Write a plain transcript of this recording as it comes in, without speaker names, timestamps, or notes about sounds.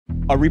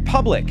A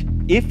republic,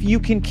 if you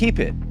can keep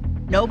it.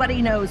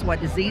 Nobody knows what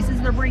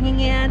diseases they're bringing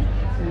in,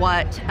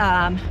 what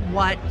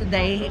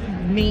they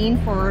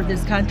mean for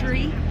this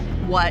country,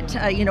 what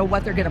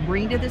they're going to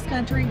bring to this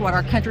country, what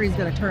our country is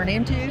going to turn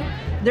into.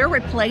 They're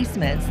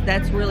replacements.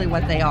 That's really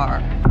what they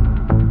are.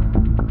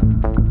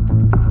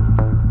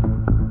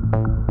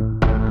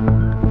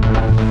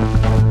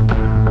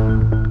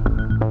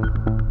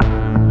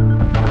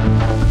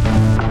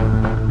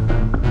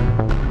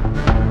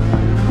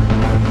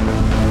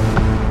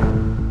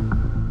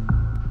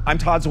 I'm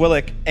Todd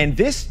Zwillich, and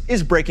this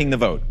is Breaking the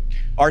Vote,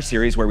 our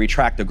series where we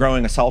track the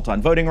growing assault on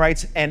voting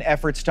rights and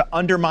efforts to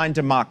undermine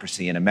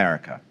democracy in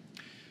America.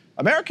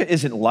 America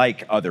isn't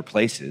like other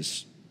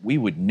places. We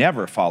would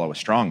never follow a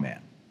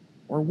strongman,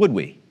 or would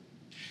we?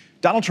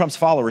 Donald Trump's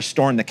followers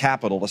stormed the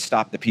Capitol to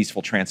stop the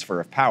peaceful transfer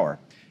of power.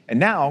 And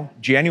now,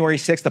 January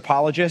 6th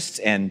apologists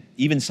and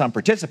even some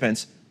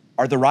participants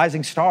are the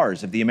rising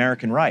stars of the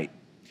American right.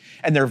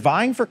 And they're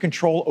vying for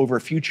control over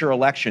future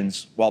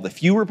elections while the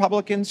few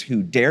Republicans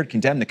who dared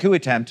condemn the coup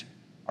attempt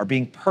are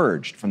being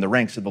purged from the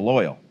ranks of the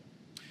loyal.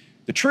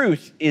 The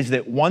truth is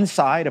that one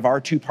side of our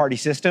two-party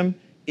system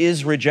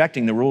is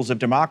rejecting the rules of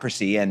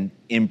democracy and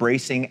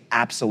embracing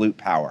absolute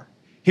power.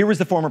 Here was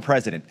the former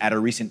president at a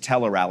recent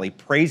tele-rally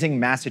praising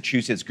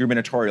Massachusetts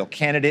gubernatorial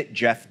candidate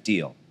Jeff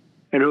Deal.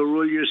 And he'll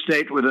rule your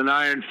state with an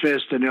iron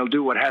fist, and he'll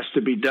do what has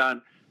to be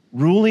done.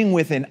 Ruling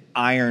with an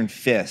iron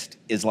fist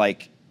is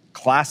like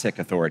classic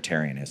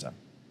authoritarianism.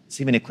 It's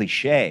even a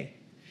cliche.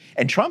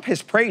 And Trump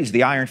has praised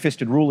the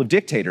iron-fisted rule of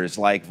dictators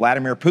like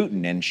Vladimir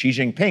Putin and Xi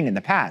Jinping in the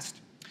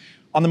past.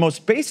 On the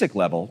most basic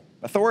level,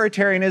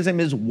 authoritarianism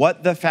is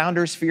what the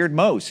founders feared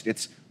most.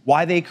 It's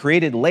why they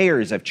created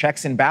layers of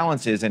checks and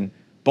balances and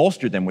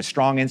bolstered them with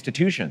strong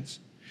institutions.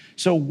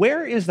 So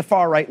where is the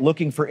far right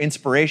looking for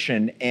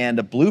inspiration and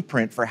a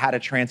blueprint for how to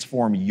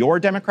transform your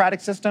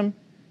democratic system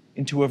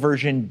into a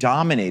version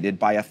dominated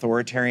by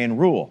authoritarian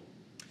rule?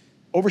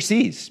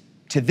 Overseas,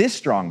 to this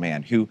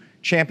strongman who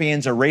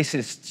champions a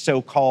racist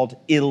so-called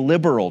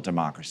illiberal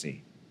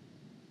democracy.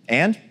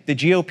 And the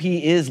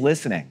GOP is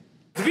listening.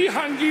 We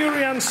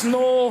Hungarians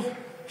know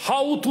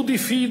how to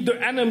defeat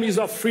the enemies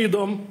of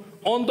freedom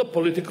on the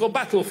political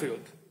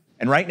battlefield.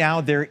 And right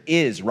now, there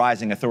is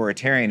rising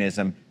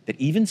authoritarianism that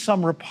even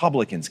some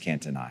Republicans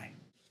can't deny.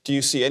 Do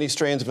you see any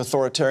strains of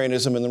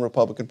authoritarianism in the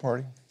Republican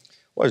Party?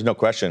 Well, there's no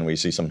question we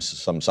see some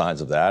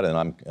signs of that, and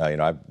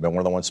I've been one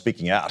of the ones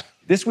speaking out.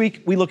 This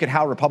week, we look at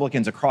how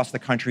Republicans across the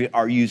country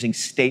are using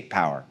state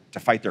power to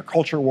fight their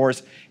culture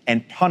wars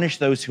and punish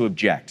those who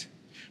object.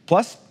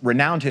 Plus,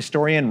 renowned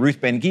historian Ruth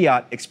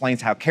Ben-Ghiat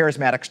explains how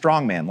charismatic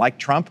strongmen like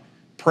Trump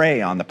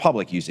prey on the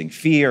public using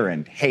fear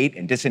and hate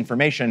and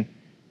disinformation,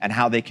 and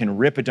how they can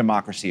rip a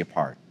democracy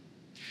apart.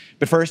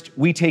 But first,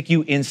 we take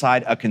you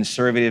inside a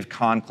conservative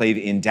conclave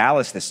in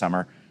Dallas this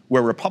summer,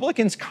 where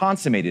Republicans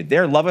consummated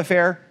their love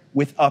affair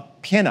with a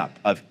pinup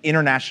of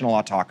international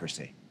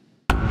autocracy.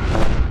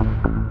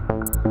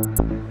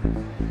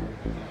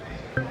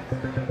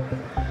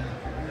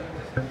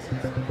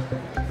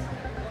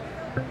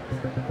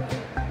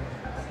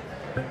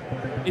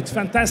 It's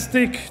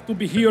fantastic to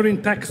be here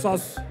in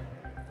Texas,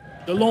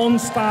 the Lone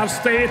Star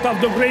State of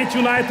the great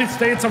United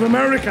States of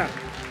America.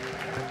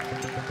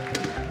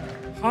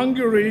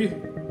 Hungary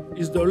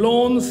is the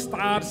Lone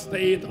Star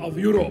State of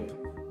Europe.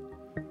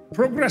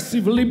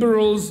 Progressive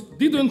liberals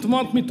didn't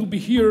want me to be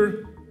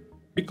here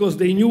because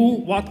they knew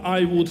what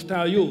I would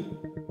tell you.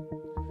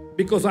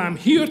 Because I'm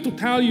here to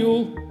tell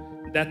you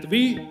that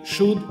we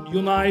should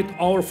unite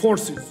our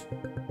forces.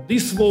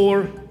 This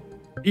war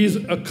is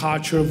a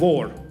culture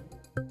war.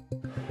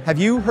 Have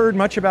you heard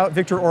much about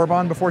Viktor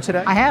Orban before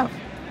today? I have.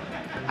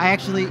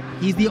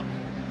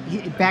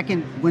 Back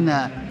in when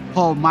the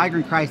whole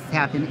migrant crisis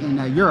happened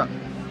in Europe,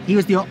 he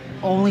was the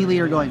only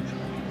leader going,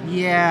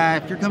 yeah,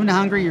 if you're coming to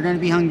Hungary, you're going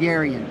to be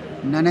Hungarian.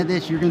 None of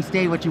this, you're going to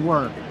stay what you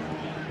were,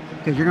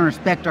 because you're going to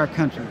respect our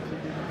country.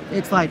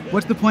 It's like,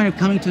 what's the point of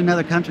coming to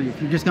another country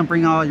if you're just going to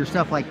bring all your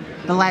stuff? Like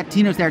the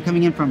Latinos that are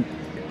coming in from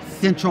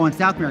Central and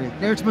South America,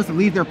 they're supposed to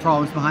leave their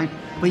problems behind.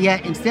 But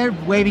yet, instead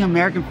of waving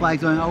American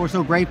flags going, oh, we're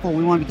so grateful,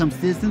 we want to become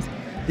citizens,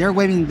 they're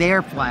waving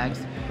their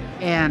flags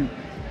and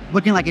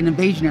looking like an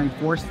invasionary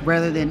force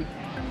rather than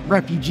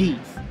refugees.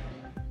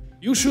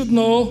 You should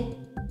know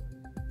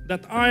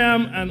that I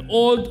am an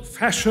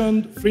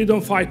old-fashioned freedom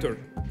fighter.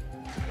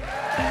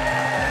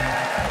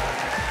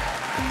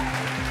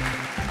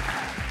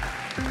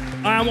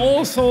 I am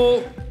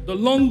also the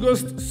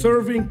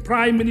longest-serving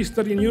prime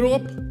minister in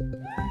Europe,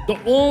 the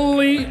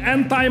only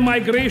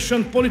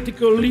anti-migration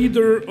political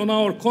leader on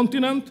our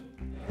continent.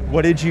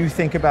 What did you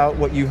think about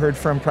what you heard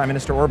from Prime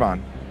Minister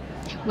Orban?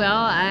 Well,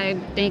 I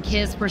think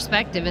his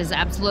perspective is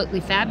absolutely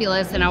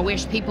fabulous, and I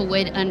wish people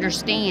would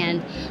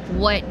understand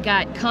what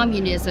got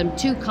communism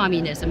to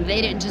communism.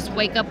 They didn't just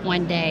wake up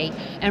one day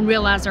and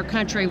realize our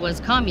country was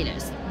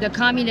communist. The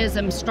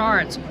communism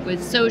starts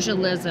with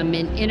socialism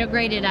and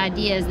integrated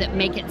ideas that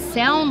make it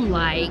sound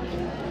like,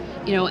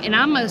 and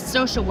I'm a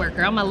social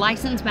worker. I'm a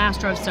licensed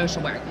master of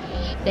social work.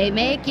 They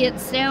make it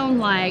sound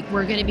like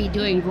we're going to be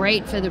doing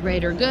great for the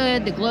greater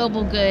good, the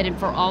global good, and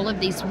for all of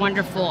these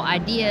wonderful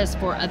ideas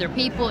for other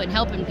people and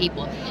helping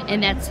people.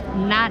 And that's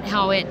not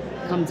how it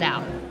comes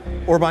out.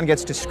 Orban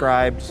gets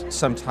described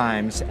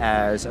sometimes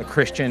as a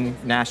Christian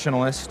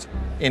nationalist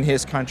in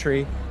his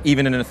country,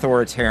 even an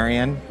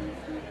authoritarian.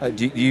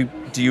 Do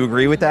you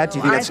agree with that? Do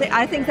you think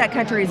I think that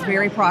country is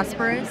very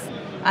prosperous,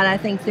 and I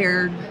think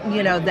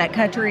that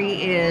country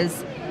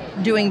is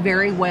doing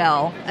very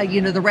well.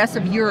 The rest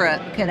of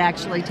Europe could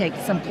actually take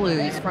some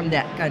clues from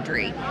that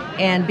country.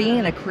 And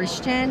being a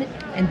Christian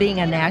and being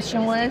a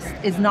nationalist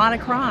is not a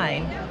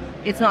crime.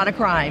 It's not a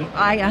crime.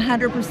 I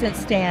 100%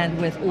 stand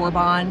with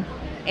Orban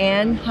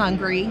and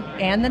Hungary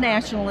and the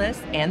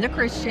nationalists and the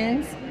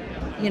Christians,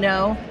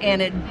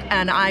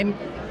 and I'm,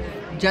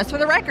 just for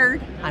the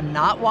record, I'm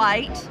not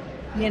white,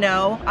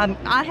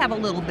 I have a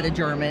little bit of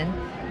German,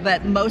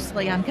 but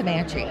mostly I'm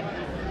Comanche.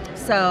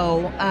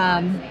 So,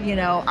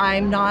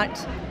 I'm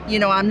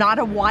not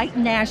a white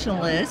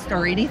nationalist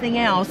or anything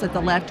else that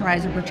the left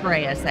tries to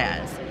portray us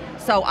as.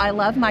 So I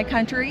love my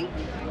country.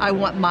 I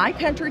want my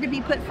country to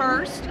be put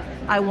first.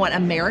 I want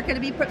America to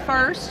be put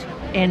first.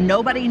 And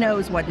nobody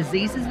knows what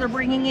diseases they're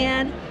bringing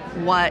in,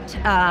 what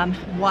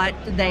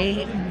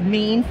they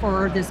mean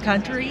for this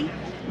country,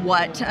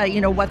 what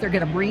they're going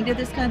to bring to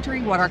this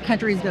country, what our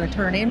country is going to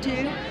turn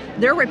into.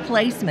 They're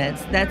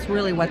replacements. That's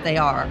really what they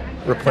are.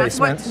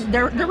 Replacements?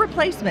 They're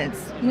replacements.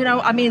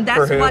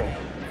 That's what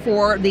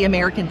for the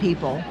American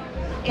people.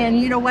 And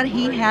you know what?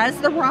 He has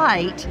the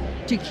right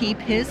to keep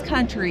his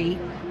country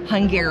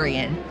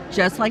Hungarian,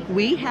 just like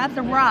we have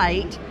the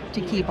right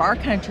to keep our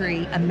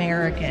country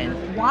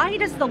American. Why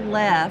does the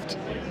left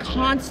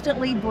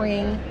constantly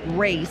bring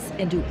race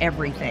into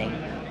everything?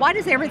 Why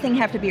does everything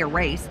have to be a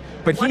race?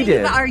 But he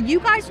did. Are you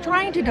guys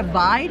trying to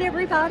divide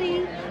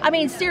everybody?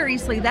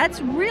 Seriously,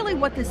 that's really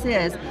what this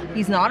is.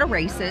 He's not a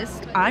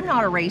racist. I'm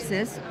not a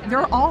racist.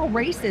 They're all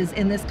races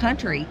in this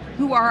country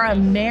who are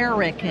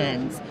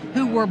Americans,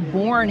 who were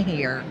born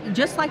here.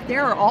 Just like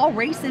there are all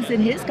races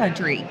in his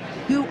country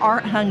who are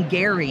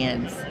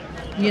Hungarians.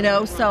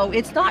 So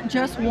it's not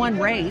just one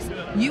race.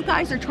 You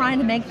guys are trying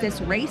to make this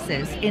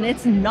racist, and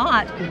it's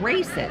not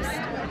racist.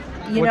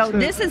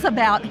 This is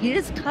about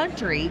his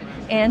country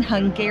and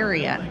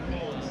Hungary.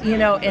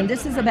 And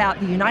this is about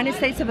the United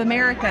States of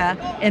America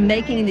and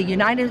making the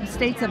United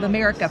States of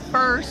America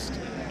first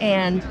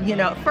and,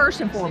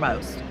 first and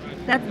foremost.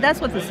 That's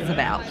what this is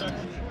about.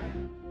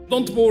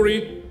 Don't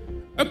worry,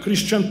 a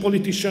Christian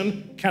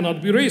politician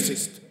cannot be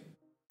racist.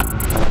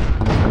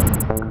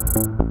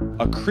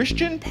 A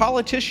Christian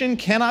politician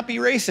cannot be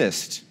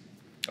racist.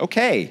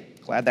 Okay,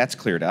 glad that's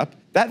cleared up.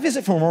 That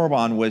visit from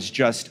Orban was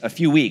just a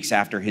few weeks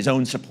after his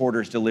own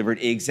supporters delivered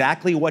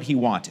exactly what he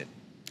wanted,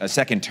 a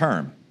second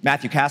term.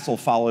 Matthew Castle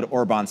followed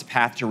Orban's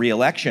path to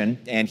re-election,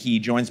 and he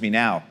joins me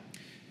now.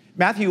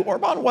 Matthew,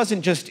 Orban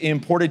wasn't just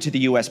imported to the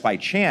US by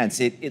chance.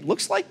 It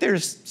looks like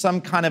there's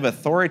some kind of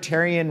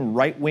authoritarian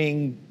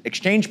right-wing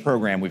exchange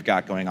program we've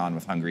got going on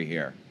with Hungary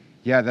here.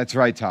 Yeah, that's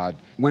right, Todd.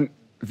 When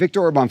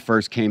Viktor Orban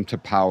first came to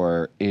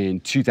power in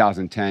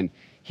 2010,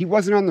 he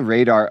wasn't on the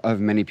radar of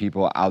many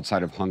people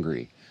outside of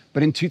Hungary.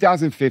 But in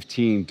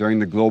 2015, during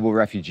the global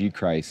refugee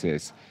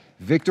crisis,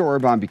 Viktor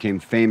Orban became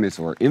famous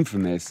or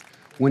infamous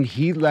when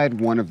he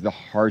led one of the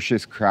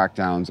harshest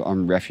crackdowns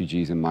on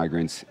refugees and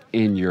migrants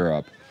in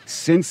Europe.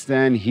 Since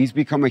then, he's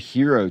become a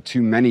hero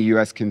to many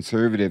US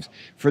conservatives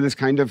for this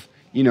kind of,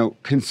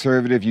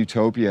 conservative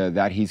utopia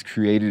that he's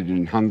created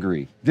in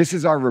Hungary. This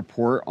is our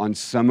report on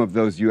some of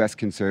those US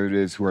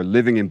conservatives who are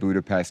living in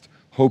Budapest,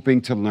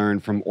 hoping to learn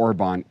from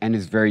Orban and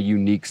his very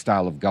unique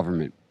style of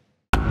government.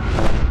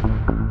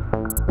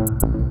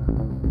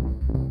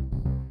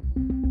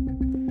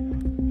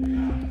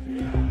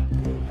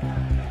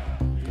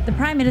 The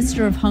Prime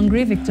Minister of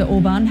Hungary, Viktor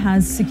Orban,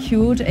 has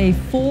secured a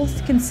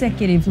fourth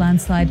consecutive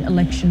landslide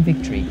election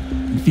victory.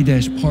 The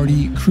Fidesz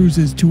party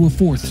cruises to a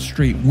fourth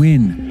straight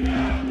win.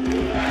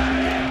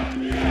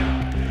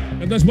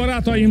 Kedves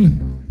barátaim,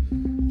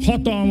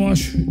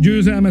 hatalmas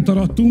győzelmet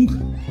arattunk.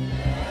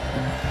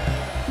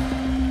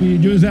 Mi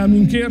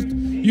győzelmünkért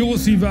jó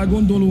szívvel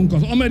gondolunk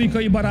az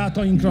amerikai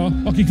barátainkra,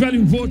 akik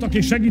velünk voltak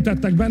és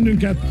segítettek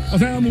bennünket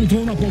az elmúlt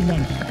hónapokban.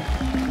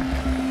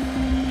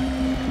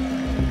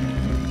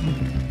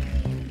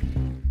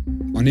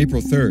 On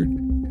April 3rd,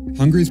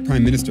 Hungary's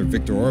Prime Minister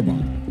Viktor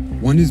Orban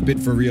won his bid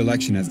for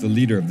re-election as the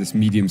leader of this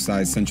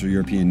medium-sized Central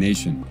European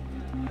nation.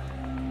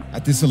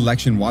 At this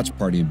election watch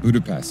party in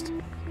Budapest,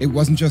 it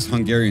wasn't just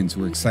Hungarians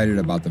who were excited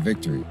about the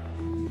victory.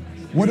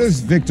 What does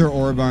Viktor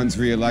Orban's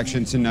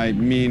re-election tonight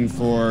mean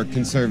for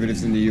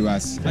conservatives in the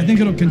U.S.? I think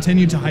it'll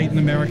continue to heighten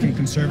American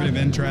conservative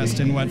interest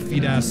in what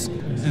Fidesz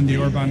and the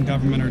Orban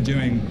government are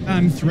doing.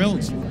 I'm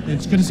thrilled.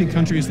 It's good to see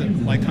countries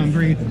like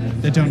Hungary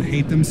that don't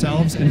hate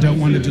themselves and don't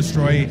want to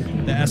destroy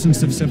the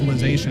essence of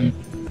civilization.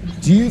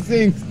 Do you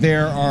think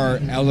there are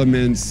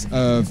elements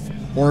of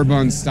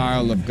Orban's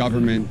style of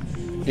government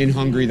in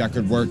Hungary that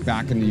could work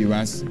back in the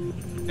U.S.?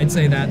 I'd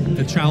say that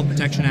the Child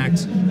Protection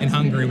Act in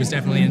Hungary was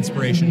definitely an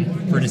inspiration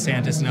for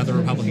DeSantis and other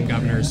Republican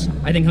governors.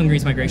 I think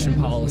Hungary's migration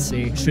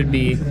policy should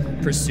be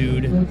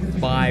pursued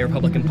by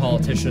Republican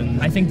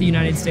politicians. I think the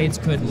United States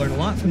could learn a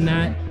lot from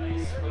that.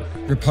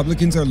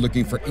 Republicans are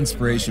looking for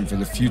inspiration for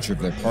the future of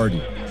their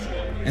party,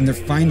 and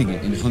they're finding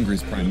it in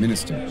Hungary's prime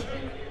minister.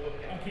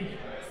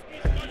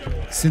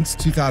 Since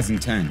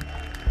 2010,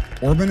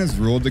 Orban has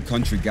ruled the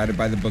country guided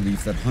by the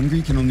belief that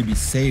Hungary can only be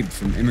saved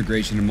from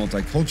immigration and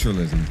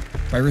multiculturalism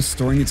by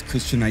restoring its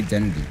Christian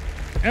identity.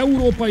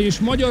 Európa és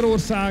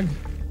Magyarország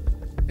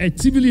egy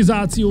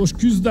civilizációs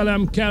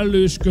küzdelem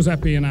kellős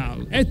közepén áll.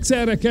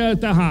 Egyszerre kell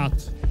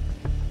tehát.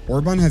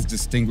 Orban has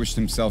distinguished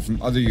himself from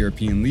other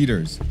European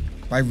leaders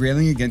by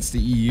railing against the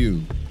EU,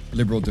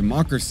 liberal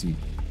democracy,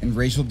 and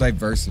racial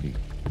diversity.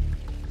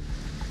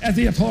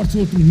 Ezért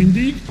harcoltunk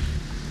mindig,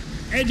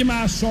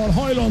 egymással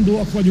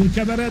hajlandóak vagyunk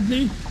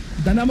keveredni,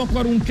 de nem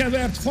akarunk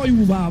kevert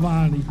fajúvá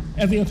válni.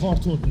 Ezért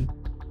harcoltunk.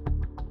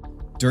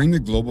 During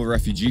the global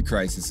refugee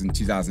crisis in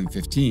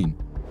 2015,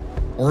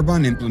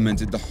 Orban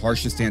implemented the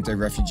harshest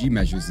anti-refugee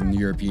measures in the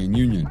European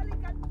Union.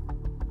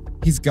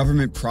 His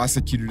government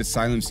prosecuted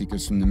asylum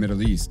seekers from the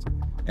Middle East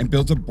and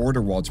built a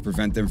border wall to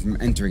prevent them from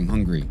entering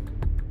Hungary.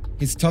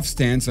 His tough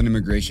stance on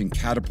immigration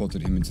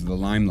catapulted him into the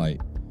limelight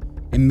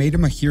and made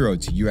him a hero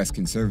to US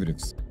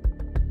conservatives.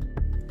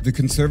 The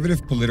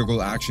Conservative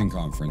Political Action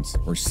Conference,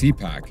 or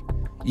CPAC,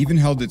 even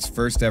held its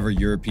first ever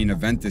European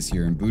event this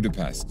year in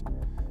Budapest,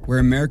 where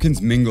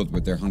Americans mingled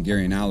with their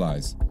Hungarian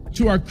allies.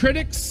 To our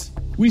critics,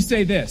 we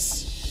say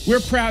this: we're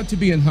proud to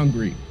be in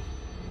Hungary.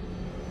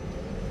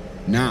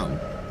 Now,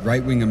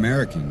 right-wing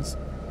Americans,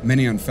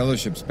 many on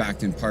fellowships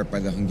backed in part by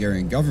the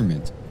Hungarian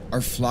government,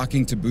 are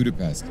flocking to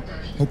Budapest,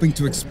 hoping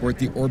to export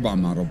the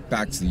Orban model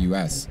back to the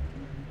US.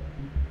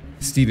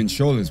 Stephen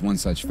Scholl is one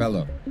such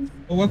fellow.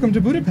 Well, welcome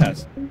to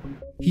Budapest.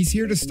 He's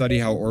here to study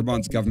how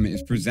Orban's government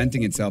is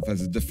presenting itself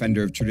as a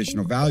defender of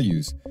traditional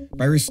values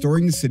by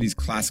restoring the city's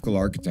classical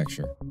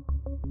architecture.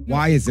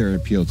 Why is there an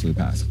appeal to the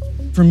past?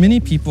 For many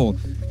people,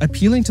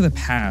 appealing to the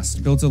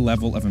past builds a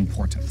level of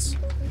importance.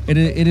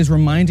 It is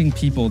reminding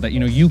people that,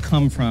 you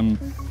come from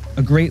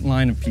a great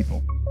line of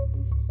people.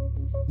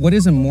 What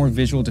is a more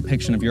visual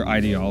depiction of your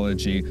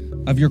ideology,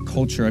 of your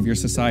culture, of your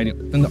society,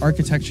 than the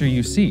architecture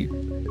you see?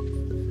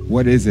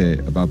 What is it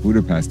about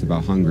Budapest,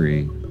 about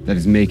Hungary, that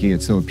is making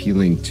it so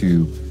appealing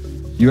to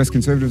US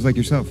conservatives like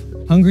yourself?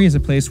 Hungary is a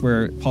place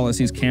where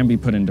policies can be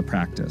put into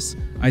practice.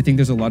 I think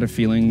there's a lot of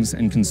feelings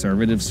in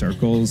conservative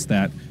circles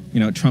that,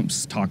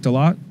 Trump's talked a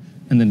lot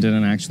and then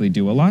didn't actually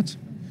do a lot.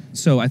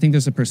 So I think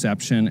there's a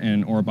perception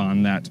in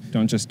Orban that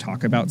don't just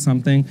talk about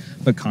something,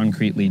 but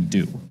concretely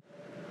do.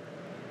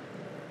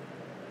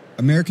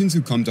 Americans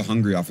who come to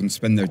Hungary often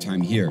spend their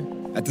time here,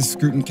 at the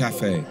Scruton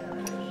Cafe,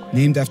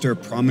 named after a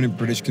prominent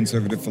British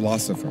conservative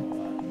philosopher.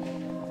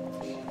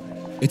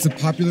 It's a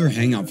popular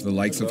hangout for the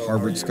likes of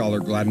Harvard scholar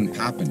Gladden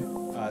Pappin,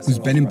 who's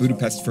been in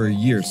Budapest for a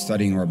year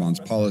studying Orban's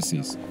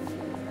policies.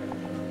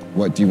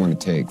 What do you want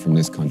to take from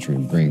this country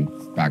and bring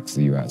back to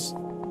the US?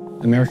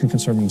 American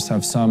conservatives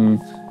have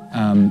some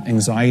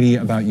anxiety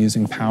about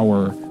using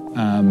power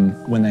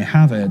when they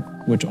have it,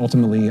 which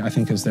ultimately I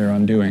think is their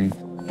undoing.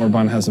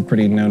 Orban has a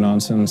pretty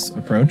no-nonsense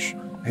approach.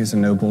 He's a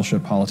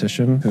no-bullshit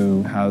politician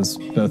who has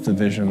both the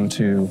vision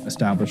to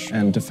establish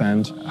and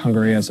defend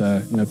Hungary as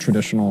a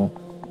traditional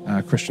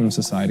Christian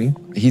society.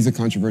 He's a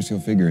controversial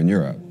figure in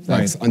Europe.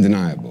 That's Right.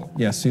 undeniable.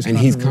 Yes,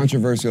 he's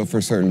controversial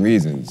for certain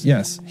reasons.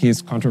 Yes,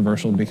 he's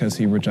controversial because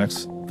he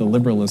rejects the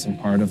liberalism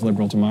part of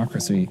liberal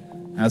democracy.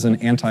 As an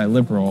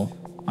anti-liberal,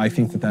 I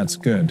think that that's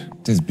good.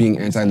 Does being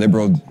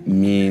anti-liberal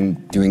mean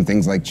doing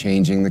things like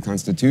changing the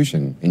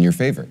Constitution in your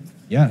favor?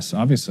 Yes,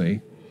 obviously.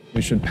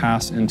 We should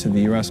pass into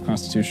the US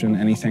Constitution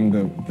anything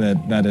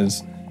that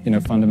is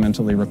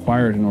fundamentally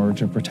required in order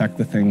to protect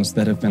the things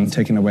that have been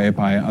taken away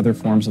by other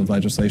forms of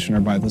legislation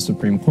or by the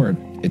Supreme Court.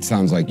 It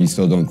sounds like you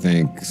still don't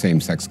think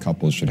same-sex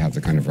couples should have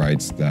the kind of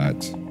rights that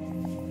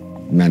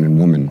men and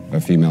women, a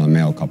female and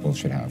male couple,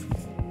 should have.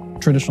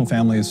 Traditional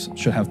families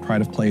should have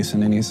pride of place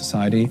in any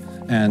society,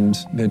 and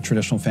the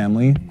traditional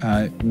family,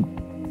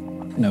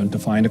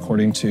 defined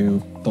according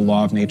to the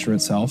law of nature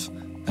itself,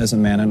 as a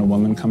man and a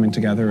woman coming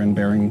together and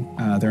bearing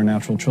their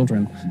natural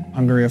children.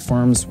 Hungary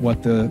affirms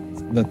what the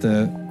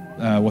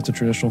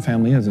traditional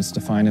family is. It's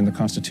defined in the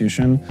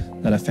Constitution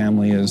that a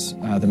family is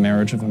the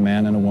marriage of a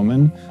man and a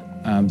woman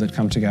that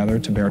come together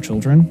to bear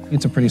children.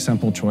 It's a pretty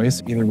simple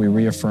choice. Either we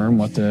reaffirm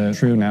what the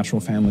true natural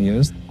family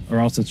is, or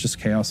else it's just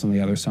chaos on the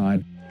other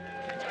side.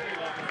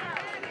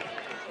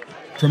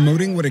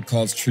 Promoting what it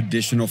calls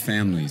traditional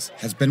families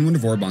has been one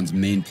of Orban's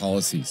main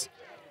policies.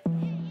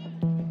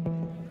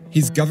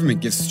 His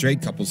government gives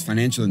straight couples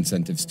financial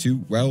incentives to,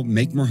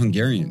 make more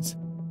Hungarians.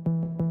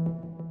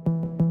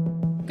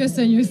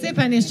 Köszönjük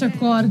szépen, és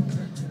akkor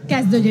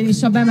kezdődjön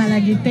is a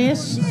bemelegítés.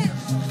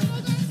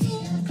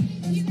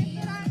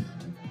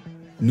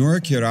 Nora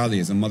Chiarali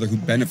is a mother who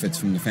benefits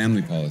from the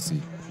family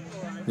policy.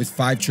 With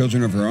 5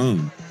 children of her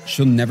own,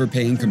 she'll never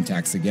pay income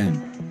tax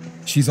again.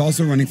 She's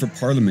also running for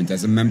parliament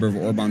as a member of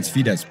Orbán's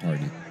Fidesz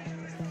party.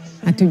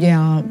 Hát ugye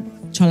a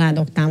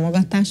családok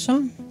támogatása,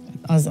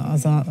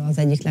 az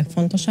egyik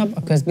legfontosabb,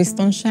 a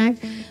közbiztonság,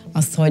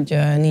 az, hogy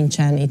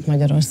nincsen itt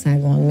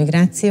Magyarországon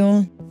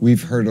migráció.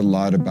 We've heard a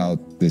lot about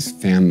this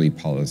family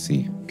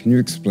policy. Can you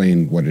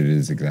explain what it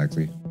is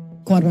exactly?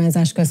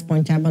 Kormányzás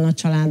központjában a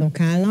családok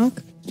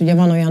állnak. Ugye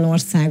van olyan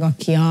ország,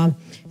 aki a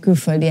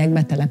külföldiek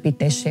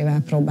betelepítésével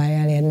próbálja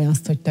elérni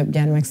azt, hogy több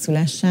gyermek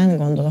szülessen.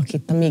 Gondolok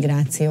itt a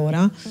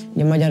migrációra.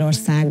 Ugye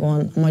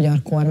Magyarországon a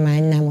magyar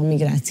kormány nem a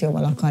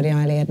migrációval akarja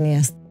elérni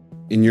ezt.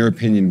 In your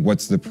opinion,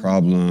 what's the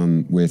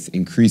problem with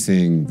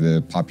increasing the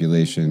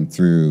population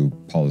through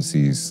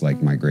policies like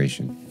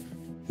migration?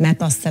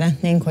 Mert azt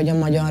szeretnénk, hogy a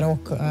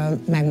magyarok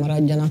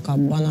megmaradjanak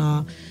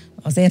abban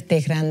az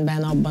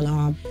értékrendben,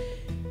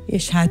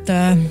 és hát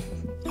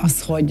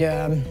az, hogy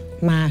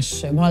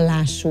más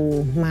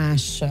vallású,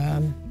 más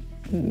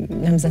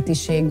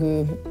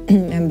nemzetiségű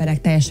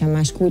emberek teljesen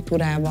más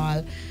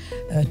kultúrával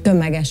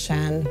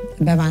tömegesen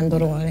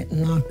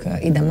bevándorolnak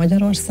ide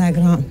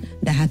Magyarországra,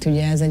 de hát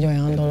ugye ez egy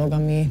olyan dolog,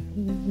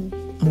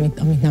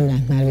 amit nem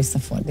lehet már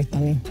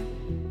visszafordítani.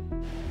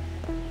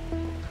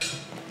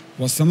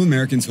 While some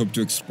Americans hope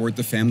to export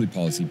the family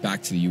policy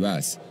back to the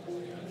U.S.,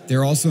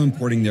 they're also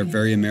importing their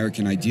very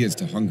American ideas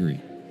to Hungary.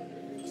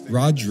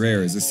 Rod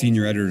Dreher is a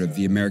senior editor of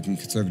the American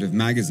Conservative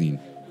magazine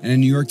and a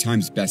New York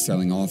Times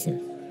best-selling author.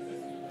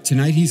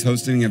 Tonight he's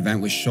hosting an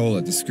event with Scholl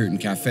at the Scruton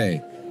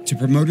Cafe to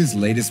promote his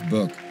latest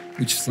book,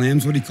 which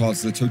slams what he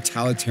calls the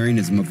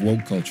totalitarianism of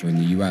woke culture in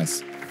the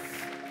U.S.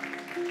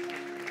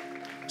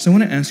 So I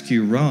want to ask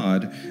you,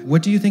 Rod,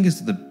 what do you think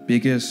is the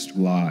biggest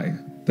lie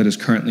that is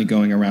currently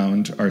going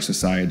around our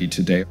society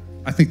today?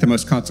 I think the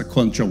most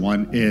consequential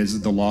one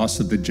is the loss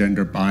of the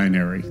gender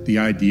binary, the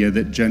idea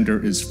that gender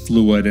is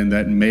fluid and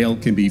that male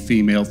can be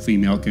female,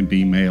 female can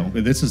be male.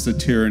 This is the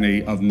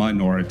tyranny of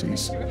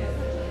minorities.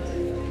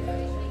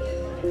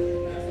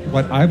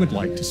 What I would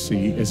like to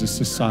see is a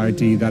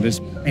society that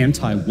is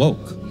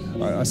anti-woke,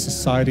 a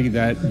society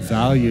that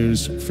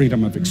values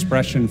freedom of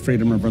expression,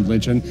 freedom of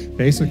religion,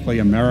 basically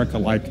America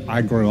like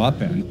I grew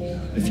up in.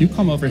 If you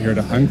come over here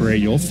to Hungary,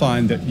 you'll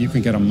find that you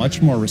can get a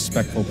much more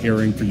respectful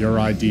hearing for your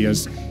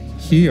ideas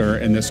here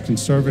in this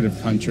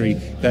conservative country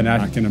than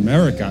back in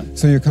America.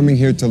 So you're coming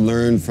here to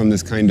learn from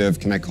this kind of,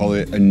 can I call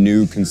it a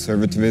new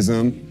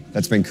conservatism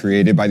that's been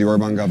created by the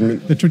Orban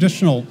government? The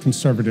traditional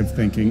conservative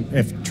thinking,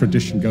 if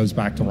tradition goes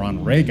back to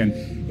Ronald Reagan,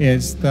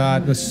 is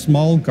that the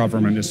small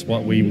government is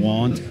what we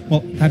want.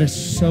 Well, that is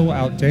so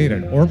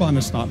outdated. Orban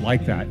is not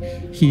like that.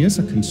 He is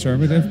a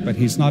conservative, but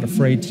he's not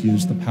afraid to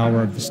use the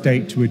power of the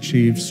state to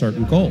achieve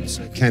certain goals.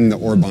 Can the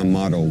Orban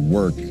model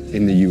work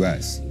in the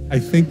U.S.? I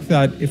think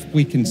that if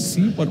we can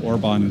see what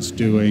Orban is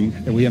doing,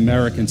 that we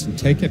Americans can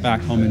take it back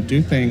home and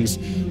do things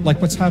like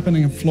what's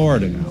happening in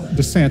Florida now.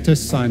 DeSantis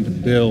signed a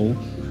bill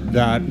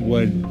that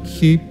would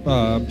keep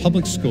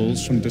public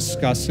schools from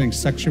discussing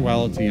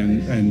sexuality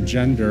and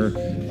gender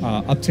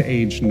up to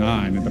age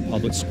 9 in the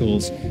public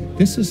schools.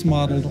 This is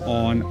modeled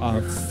on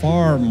a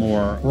far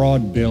more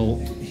broad bill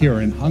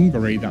here in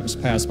Hungary that was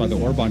passed by the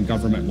Orban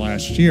government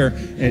last year.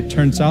 It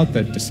turns out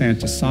that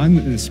DeSantis signed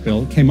this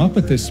bill, came up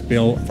with this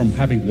bill from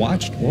having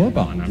watched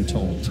Orban, I'm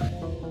told.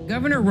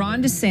 Governor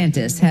Ron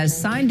DeSantis has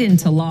signed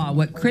into law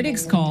what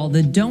critics call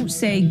the Don't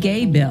Say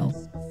Gay bill.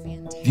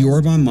 The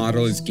Orban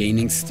model is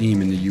gaining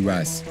steam in the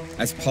U.S.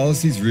 as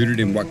policies rooted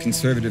in what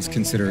conservatives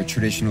consider a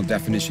traditional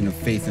definition of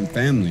faith and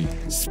family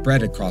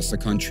spread across the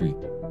country.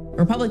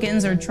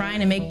 Republicans are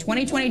trying to make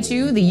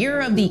 2022 the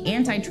year of the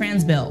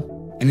anti-trans bill.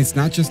 And it's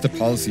not just the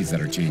policies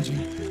that are changing.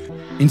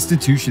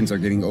 Institutions are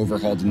getting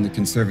overhauled in the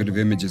conservative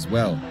image as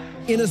well.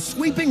 In a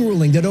sweeping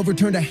ruling that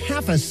overturned a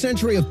half a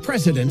century of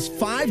precedents,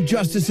 5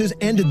 justices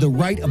ended the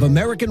right of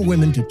American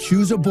women to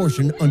choose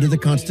abortion under the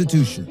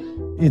Constitution.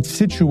 It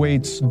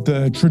situates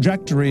the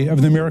trajectory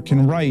of the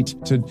American right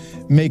to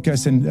make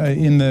us in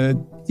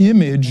the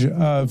image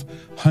of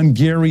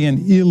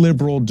Hungarian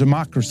illiberal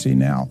democracy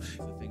now.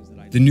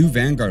 The new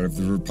vanguard of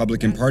the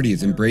Republican Party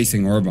is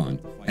embracing Orban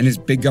and his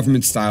big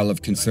government style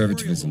of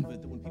conservatism.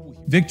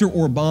 Viktor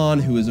Orban,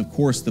 who is, of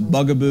course, the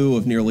bugaboo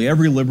of nearly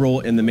every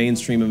liberal in the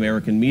mainstream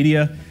American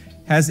media,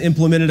 has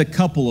implemented a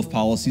couple of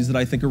policies that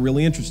I think are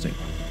really interesting.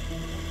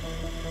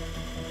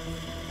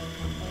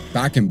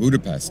 Back in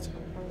Budapest,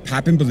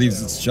 Papin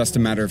believes it's just a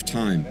matter of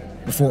time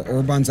before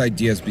Orban's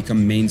ideas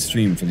become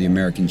mainstream for the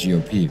American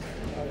GOP.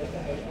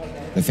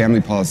 The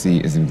family policy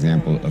is an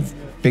example of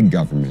big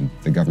government,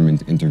 the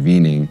government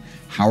intervening.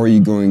 How are you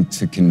going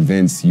to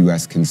convince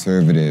U.S.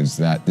 conservatives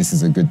that this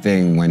is a good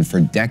thing when for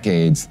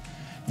decades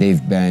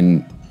they've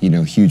been,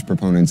 huge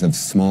proponents of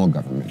small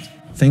government?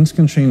 Things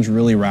can change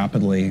really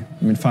rapidly.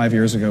 I mean, 5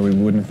 years ago, we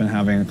wouldn't have been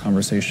having a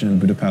conversation in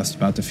Budapest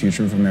about the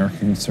future of American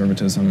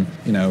conservatism.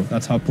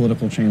 That's how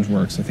political change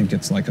works. I think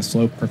it's like a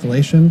slow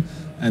percolation,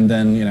 and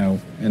then,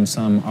 in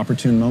some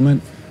opportune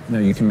moment,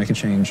 you can make a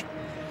change.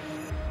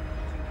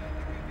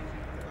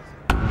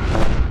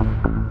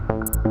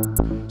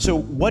 So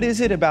what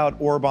is it about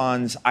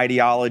Orban's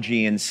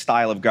ideology and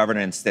style of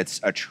governance that's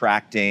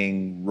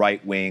attracting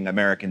right-wing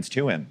Americans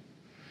to him?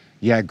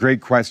 Yeah, great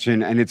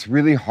question. And it's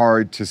really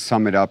hard to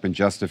sum it up in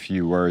just a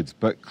few words.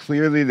 But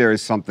clearly there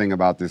is something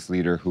about this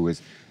leader who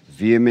is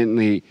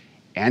vehemently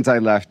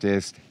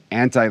anti-leftist,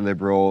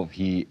 anti-liberal.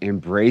 He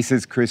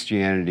embraces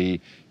Christianity.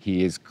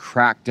 He is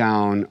cracked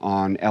down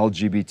on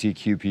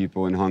LGBTQ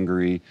people in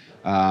Hungary.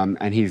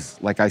 And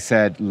he's, like I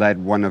said,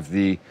 led one of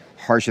the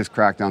harshest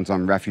crackdowns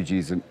on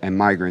refugees and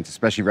migrants,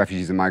 especially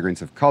refugees and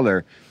migrants of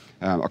color,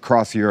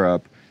 across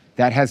Europe.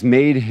 That has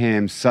made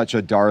him such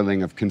a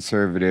darling of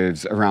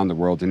conservatives around the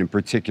world, and in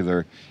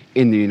particular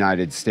in the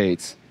United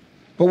States.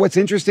 But what's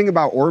interesting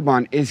about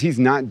Orban is he's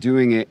not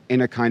doing it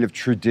in a kind of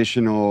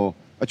traditionally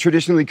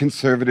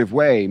conservative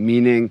way,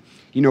 meaning,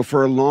 you know,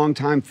 for a long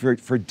time,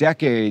 for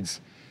decades,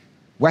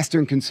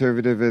 Western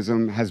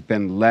conservatism has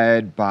been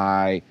led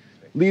by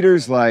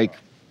leaders like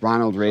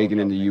Ronald Reagan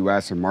in the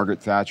US or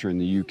Margaret Thatcher in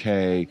the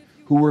UK,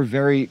 who were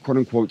very, quote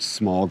unquote,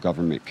 small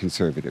government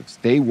conservatives.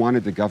 They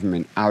wanted the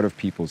government out of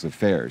people's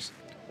affairs.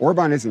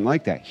 Orban isn't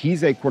like that.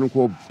 He's a, quote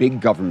unquote,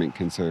 big government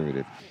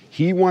conservative.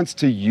 He wants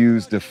to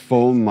use the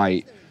full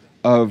might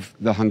of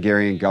the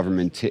Hungarian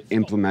government to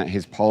implement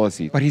his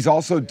policy. But he's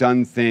also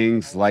done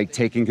things like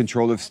taking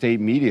control of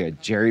state media,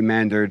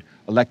 gerrymandered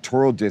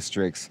electoral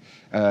districts,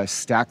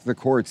 stacked the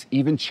courts,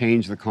 even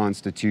changed the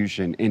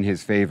constitution in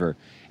his favor.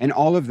 And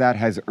all of that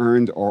has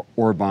earned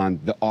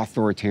Orban the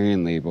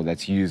authoritarian label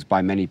that's used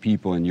by many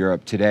people in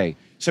Europe today.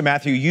 So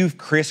Matthew, you've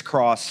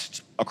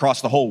crisscrossed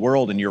across the whole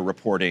world in your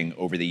reporting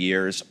over the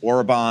years.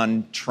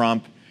 Orban,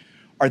 Trump.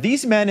 Are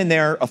these men and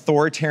their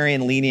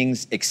authoritarian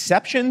leanings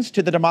exceptions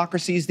to the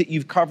democracies that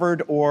you've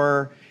covered,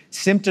 or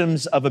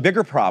symptoms of a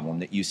bigger problem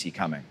that you see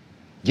coming?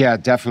 Yeah,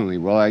 definitely.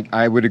 Well,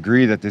 I would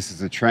agree that this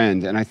is a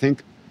trend. And I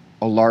think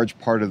a large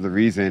part of the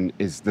reason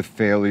is the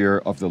failure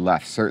of the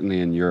left,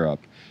 certainly in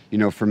Europe. You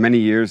know, for many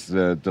years,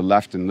 the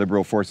left and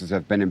liberal forces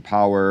have been in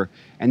power,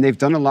 and they've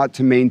done a lot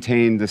to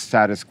maintain the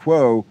status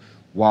quo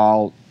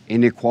while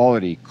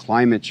inequality,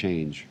 climate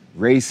change,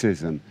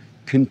 racism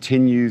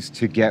continues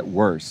to get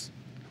worse.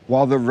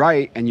 While the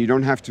right, and you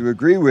don't have to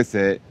agree with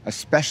it,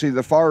 especially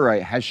the far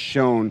right, has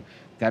shown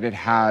that it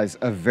has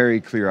a very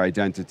clear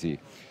identity.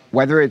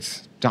 Whether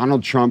it's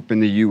Donald Trump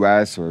in the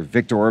US or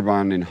Viktor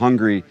Orban in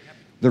Hungary,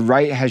 the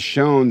right has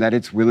shown that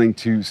it's willing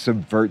to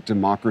subvert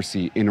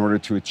democracy in order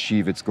to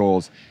achieve its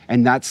goals.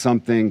 And that's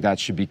something that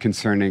should be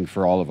concerning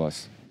for all of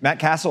us. Matt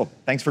Castle,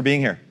 thanks for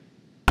being here.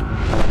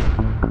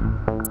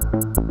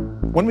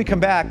 When we come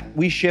back,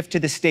 we shift to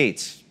the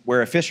states,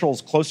 where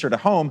officials closer to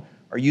home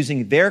are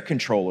using their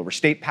control over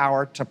state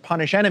power to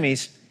punish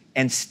enemies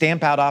and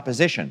stamp out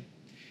opposition.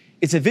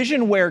 It's a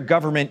vision where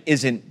government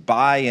isn't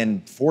by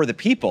and for the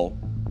people,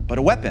 but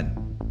a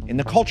weapon in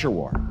the culture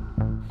war.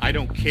 I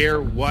don't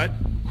care what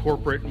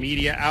corporate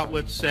media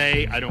outlets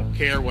say. I don't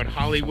care what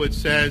Hollywood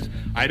says.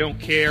 I don't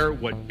care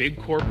what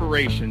big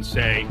corporations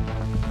say.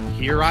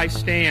 Here I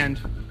stand.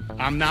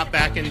 I'm not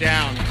backing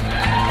down.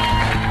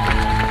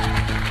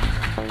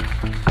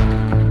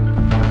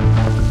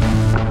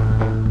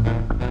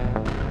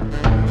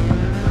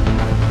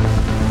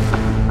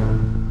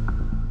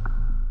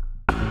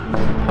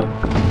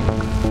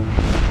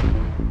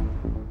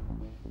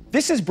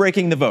 This is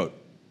Breaking the Vote.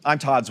 I'm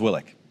Todd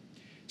Zwillich.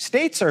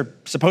 States are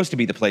supposed to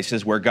be the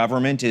places where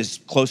government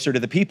is closer to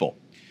the people.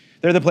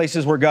 They're the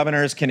places where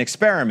governors can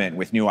experiment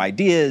with new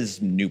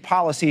ideas, new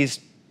policies,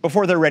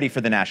 before they're ready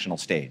for the national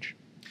stage.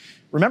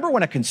 Remember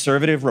when a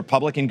conservative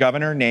Republican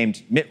governor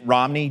named Mitt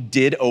Romney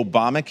did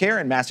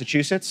Obamacare in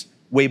Massachusetts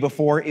way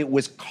before it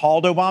was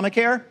called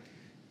Obamacare?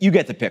 You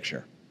get the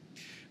picture.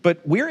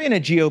 But we're in a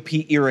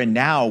GOP era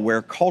now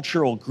where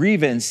cultural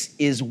grievance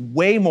is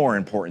way more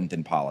important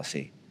than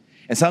policy.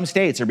 And some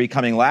states are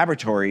becoming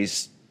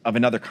laboratories of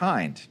another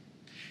kind.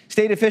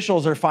 State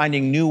officials are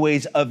finding new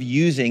ways of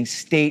using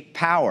state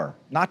power,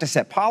 not to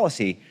set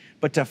policy,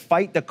 but to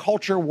fight the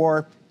culture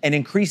war and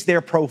increase their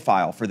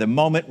profile for the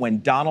moment when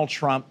Donald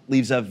Trump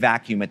leaves a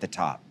vacuum at the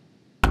top.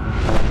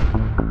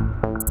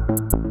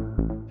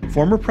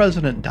 Former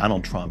President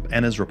Donald Trump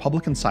and his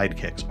Republican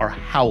sidekicks are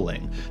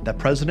howling that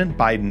President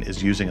Biden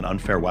is using an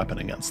unfair weapon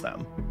against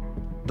them: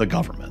 the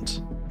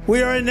government.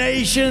 We are a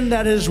nation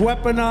that has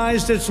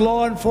weaponized its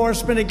law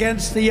enforcement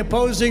against the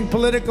opposing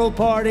political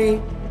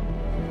party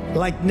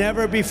like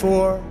never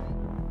before.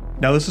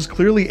 Now, this is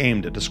clearly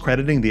aimed at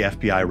discrediting the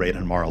FBI raid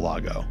on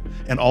Mar-a-Lago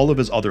and all of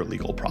his other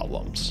legal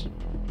problems.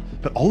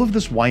 But all of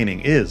this whining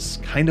is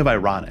kind of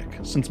ironic,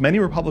 since many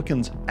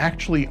Republicans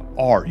actually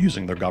are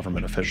using their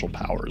government official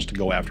powers to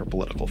go after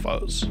political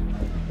foes.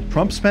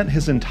 Trump spent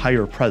his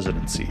entire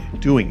presidency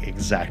doing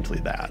exactly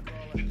that.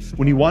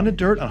 When he wanted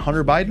dirt on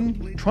Hunter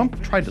Biden,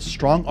 Trump tried to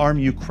strong-arm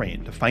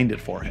Ukraine to find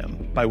it for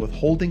him by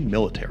withholding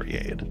military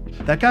aid.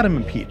 That got him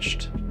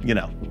impeached, you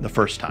know, the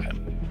first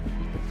time.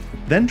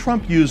 Then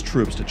Trump used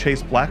troops to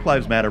chase Black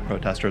Lives Matter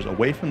protesters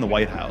away from the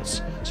White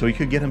House so he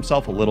could get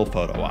himself a little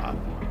photo op.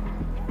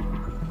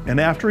 And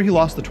after he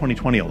lost the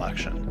 2020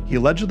 election, he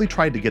allegedly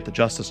tried to get the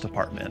Justice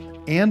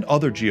Department and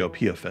other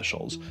GOP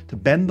officials to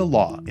bend the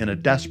law in a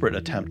desperate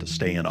attempt to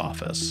stay in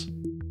office.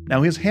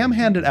 Now, his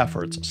ham-handed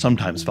efforts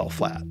sometimes fell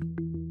flat.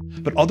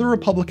 But other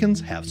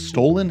Republicans have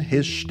stolen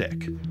his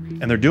shtick,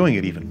 and they're doing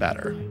it even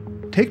better.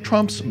 Take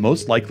Trump's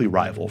most likely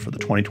rival for the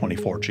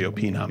 2024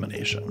 GOP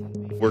nomination.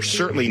 We're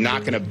certainly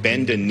not going to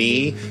bend a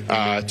knee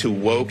to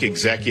woke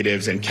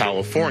executives in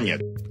California.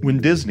 When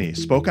Disney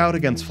spoke out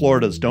against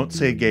Florida's Don't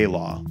Say Gay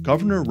law,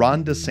 Governor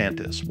Ron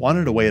DeSantis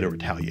wanted a way to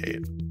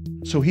retaliate.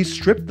 So he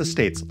stripped the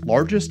state's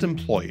largest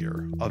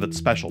employer of its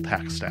special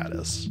tax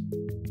status.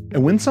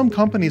 And when some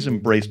companies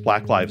embraced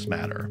Black Lives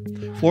Matter,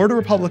 Florida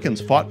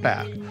Republicans fought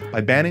back by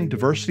banning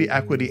diversity,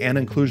 equity, and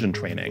inclusion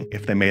training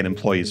if they made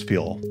employees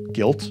feel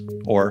guilt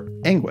or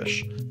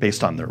anguish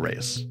based on their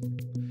race.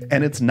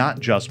 And it's not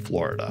just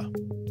Florida.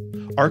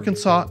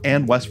 Arkansas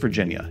and West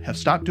Virginia have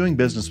stopped doing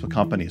business with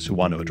companies who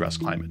want to address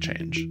climate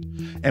change.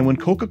 And when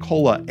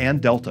Coca-Cola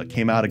and Delta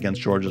came out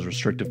against Georgia's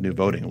restrictive new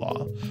voting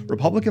law,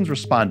 Republicans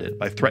responded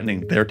by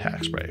threatening their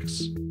tax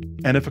breaks.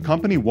 And if a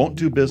company won't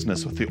do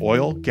business with the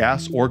oil,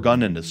 gas, or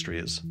gun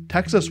industries,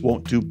 Texas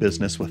won't do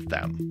business with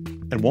them,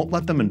 and won't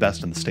let them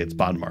invest in the state's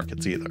bond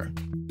markets either.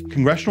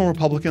 Congressional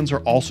Republicans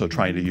are also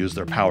trying to use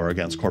their power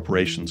against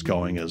corporations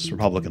going, as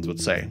Republicans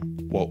would say,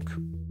 woke.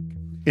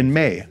 In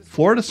May,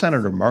 Florida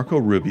Senator Marco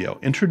Rubio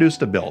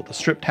introduced a bill to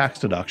strip tax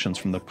deductions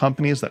from the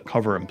companies that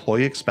cover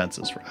employee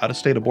expenses for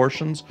out-of-state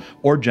abortions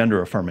or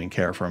gender-affirming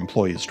care for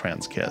employees'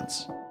 trans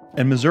kids.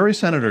 And Missouri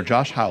Senator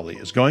Josh Hawley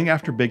is going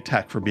after big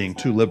tech for being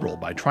too liberal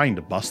by trying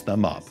to bust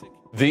them up.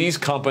 These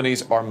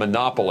companies are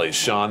monopolies,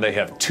 Sean. They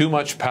have too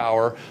much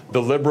power.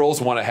 The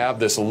liberals want to have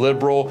this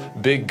liberal,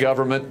 big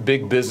government,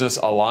 big business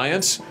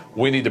alliance.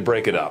 We need to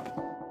break it up.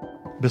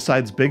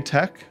 Besides big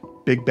tech,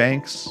 big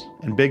banks,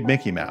 and big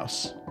Mickey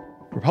Mouse,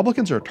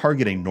 Republicans are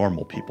targeting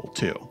normal people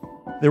too.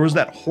 There was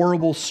that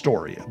horrible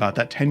story about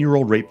that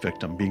 10-year-old rape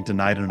victim being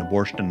denied an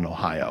abortion in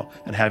Ohio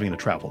and having to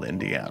travel to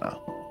Indiana.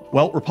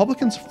 Well,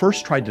 Republicans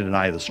first tried to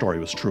deny the story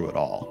was true at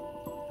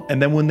all.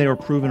 And then when they were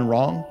proven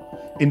wrong,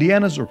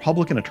 Indiana's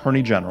Republican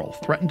Attorney General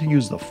threatened to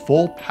use the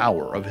full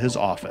power of his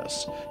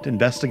office to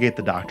investigate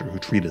the doctor who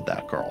treated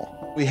that girl.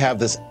 We have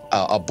this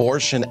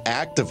abortion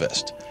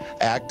activist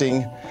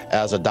acting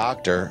as a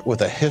doctor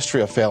with a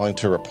history of failing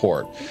to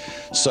report.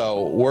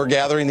 So we're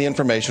gathering the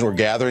information, we're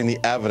gathering the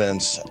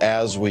evidence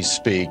as we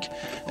speak,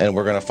 and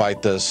we're going to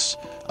fight this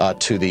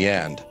to the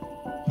end.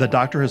 The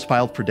doctor has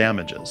filed for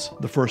damages,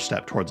 the first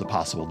step towards a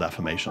possible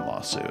defamation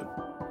lawsuit.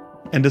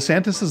 And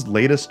DeSantis'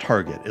 latest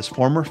target is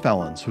former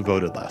felons who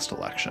voted last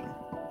election.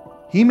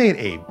 He made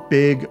a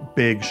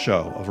big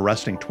show of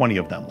arresting 20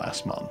 of them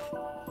last month,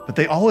 but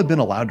they all had been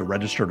allowed to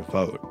register to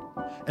vote,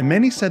 and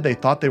many said they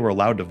thought they were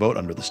allowed to vote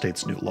under the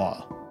state's new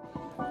law.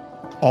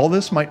 All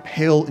this might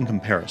pale in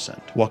comparison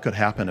to what could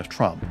happen if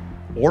Trump,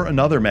 or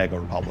another MAGA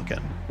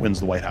Republican, wins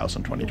the White House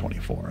in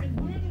 2024.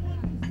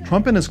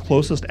 Trump and his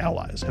closest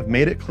allies have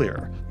made it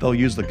clear they'll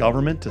use the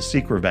government to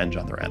seek revenge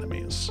on their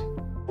enemies.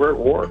 We're at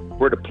war.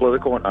 We're at a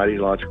political and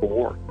ideological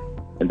war.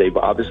 And they've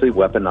obviously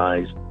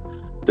weaponized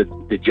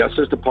the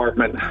Justice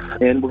Department,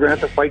 and we're going to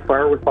have to fight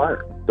fire with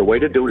fire. The way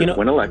to do it is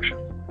win elections,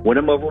 win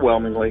them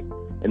overwhelmingly,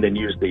 and then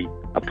use the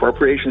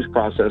appropriations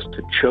process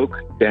to choke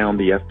down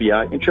the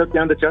FBI and choke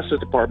down the Justice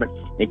Department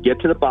and get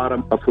to the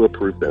bottom of who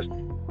approved this.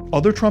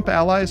 Other Trump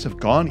allies have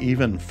gone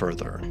even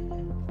further.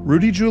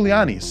 Rudy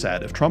Giuliani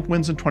said if Trump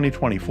wins in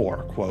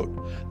 2024,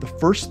 quote, the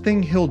first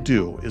thing he'll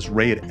do is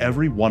raid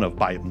every one of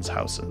Biden's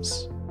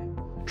houses.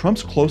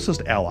 Trump's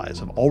closest allies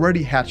have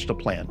already hatched a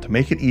plan to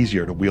make it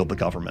easier to wield the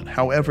government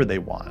however they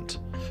want,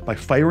 by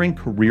firing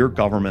career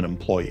government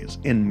employees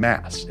en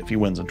masse if he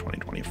wins in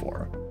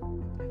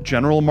 2024.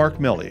 General Mark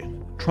Milley,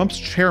 Trump's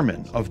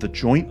chairman of the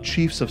Joint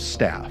Chiefs of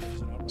Staff,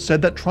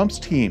 said that Trump's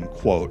team,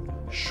 quote,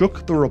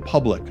 shook the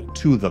republic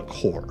to the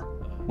core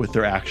with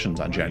their actions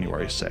on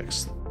January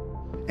 6th.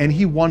 And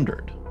he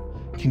wondered,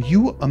 can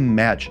you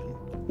imagine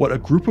what a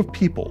group of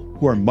people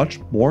who are much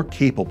more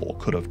capable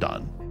could have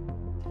done?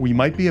 We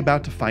might be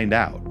about to find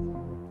out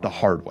the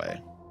hard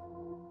way.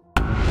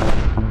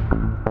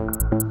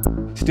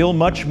 Still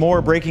much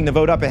more breaking the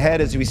vote up ahead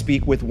as we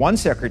speak with one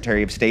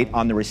Secretary of State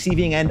on the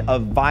receiving end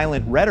of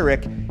violent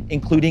rhetoric,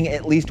 including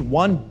at least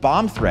one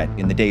bomb threat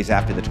in the days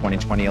after the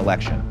 2020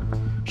 election.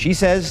 She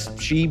says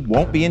she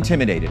won't be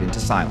intimidated into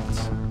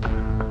silence.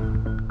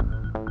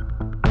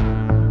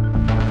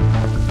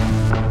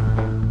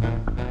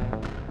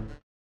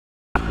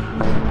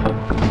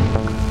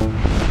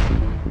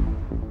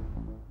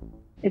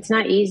 It's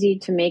not easy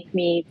to make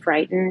me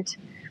frightened,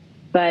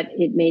 but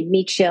it made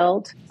me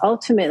chilled.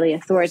 Ultimately,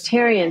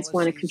 authoritarians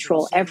want to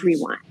control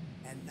everyone.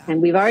 And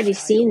we've already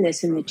seen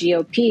this in the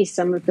GOP.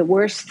 Some of the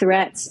worst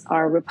threats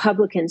are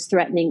Republicans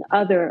threatening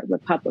other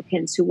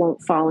Republicans who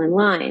won't fall in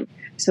line.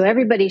 So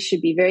everybody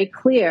should be very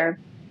clear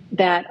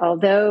that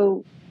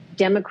although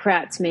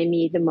Democrats may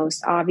be the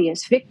most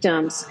obvious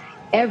victims,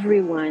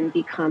 everyone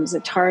becomes a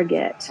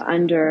target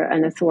under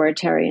an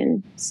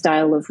authoritarian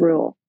style of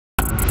rule.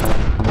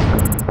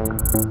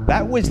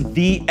 That was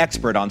the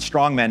expert on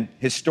strongmen,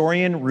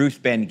 historian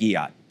Ruth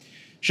Ben-Ghiat.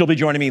 She'll be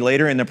joining me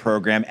later in the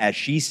program as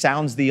she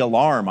sounds the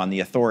alarm on the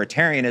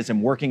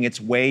authoritarianism working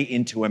its way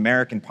into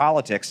American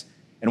politics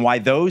and why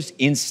those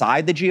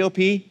inside the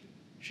GOP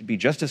should be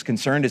just as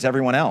concerned as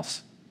everyone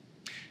else.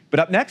 But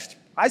up next,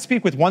 I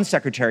speak with one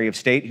Secretary of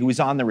State who was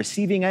on the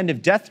receiving end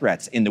of death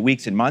threats in the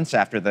weeks and months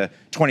after the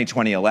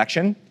 2020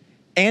 election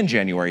and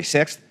January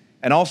 6th,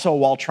 and also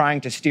while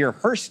trying to steer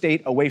her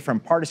state away from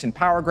partisan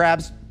power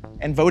grabs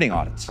and voting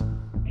audits.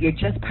 You're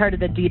just part of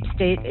the deep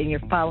state and you're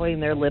following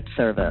their lip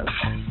service.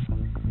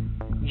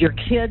 Your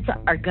kids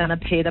are going to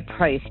pay the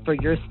price for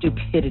your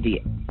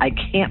stupidity. I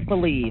can't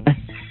believe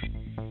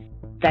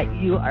that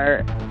you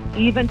are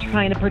even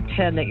trying to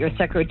pretend that you're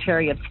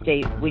Secretary of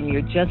State when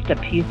you're just a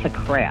piece of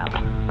crap.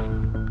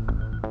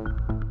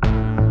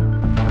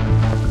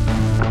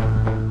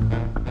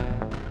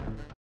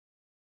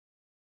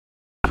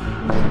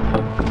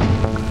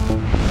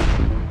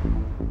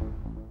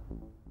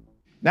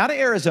 Now to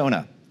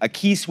Arizona, a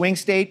key swing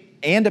state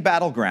and a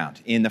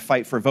battleground in the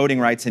fight for voting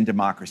rights and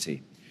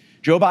democracy.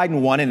 Joe Biden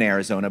won in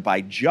Arizona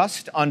by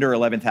just under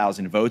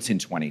 11,000 votes in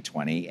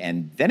 2020,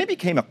 and then it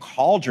became a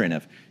cauldron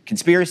of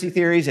conspiracy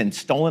theories and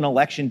stolen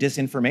election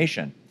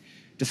disinformation.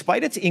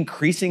 Despite its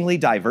increasingly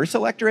diverse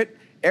electorate,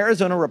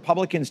 Arizona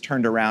Republicans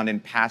turned around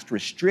and passed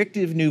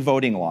restrictive new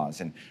voting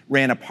laws and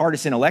ran a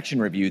partisan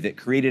election review that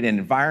created an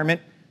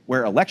environment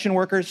where election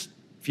workers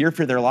feared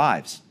for their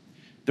lives.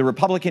 The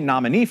Republican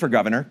nominee for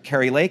governor,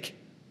 Kari Lake,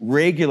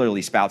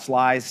 regularly spouts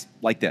lies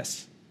like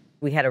this.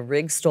 We had a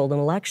rigged, stolen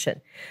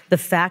election. The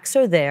facts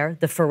are there.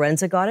 The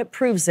forensic audit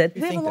proves it.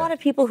 We have a lot of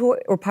people who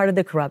were part of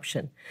the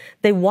corruption.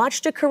 They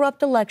watched a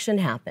corrupt election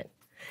happen,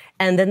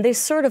 and then they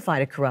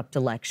certified a corrupt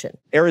election.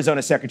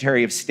 Arizona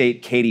Secretary of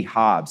State Katie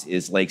Hobbs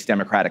is Lake's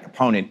Democratic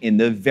opponent in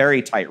the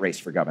very tight race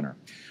for governor.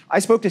 I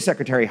spoke to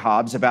Secretary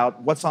Hobbs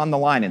about what's on the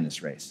line in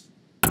this race.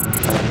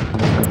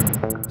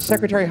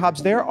 Secretary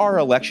Hobbs, there are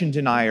election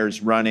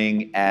deniers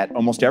running at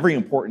almost every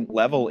important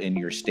level in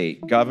your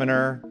state.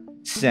 Governor,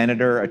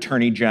 Senator,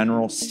 Attorney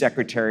General,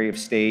 Secretary of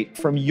State.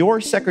 From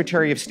your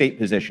Secretary of State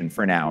position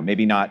for now,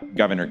 maybe not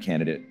governor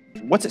candidate,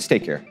 what's at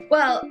stake here?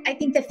 Well, I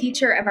think the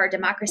future of our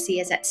democracy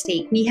is at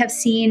stake. We have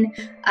seen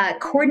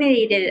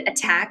coordinated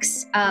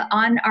attacks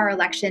on our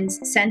elections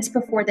since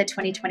before the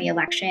 2020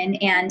 election,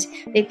 and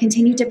they've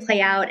continued to play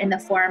out in the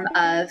form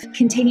of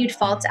continued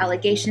false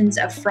allegations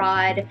of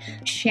fraud,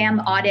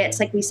 sham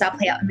audits like we saw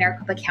play out in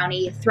Maricopa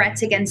County,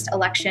 threats against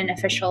election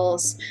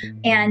officials,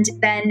 and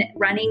then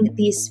running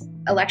these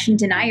election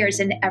deniers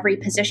in every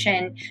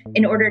position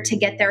in order to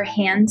get their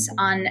hands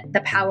on the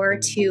power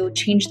to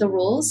change the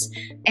rules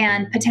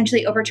and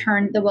potentially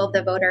overturn the will of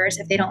the voters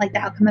if they don't like the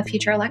outcome of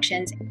future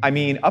elections. I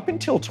mean, up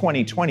until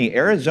 2020,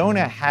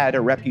 Arizona had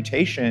a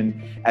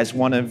reputation as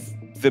one of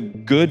the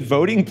good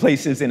voting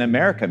places in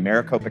America.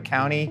 Maricopa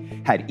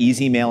County had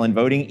easy mail-in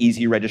voting,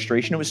 easy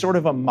registration. It was sort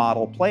of a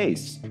model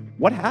place.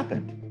 What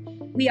happened?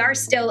 We are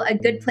still a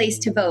good place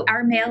to vote.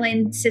 Our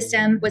mail-in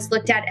system was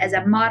looked at as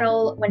a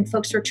model when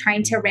folks were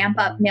trying to ramp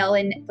up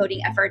mail-in voting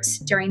efforts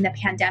during the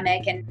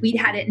pandemic, and we'd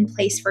had it in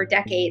place for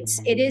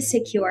decades. It is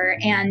secure,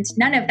 and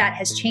none of that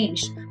has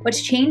changed.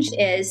 What's changed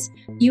is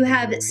you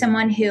have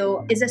someone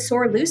who is a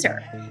sore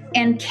loser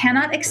and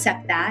cannot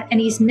accept that, and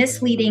he's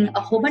misleading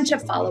a whole bunch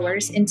of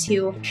followers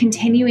into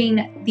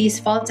continuing these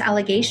false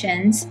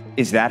allegations.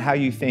 Is that how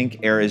you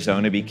think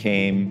Arizona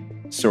became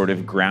sort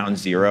of ground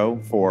zero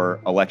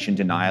for election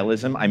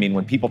denialism? I mean,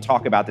 when people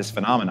talk about this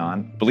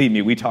phenomenon, believe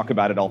me, we talk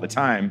about it all the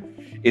time.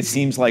 It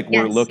seems like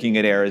we're looking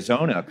at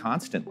Arizona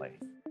constantly.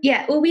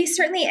 Yeah, well, we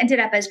certainly ended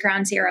up as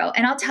ground zero.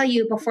 And I'll tell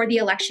you, before the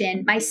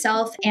election,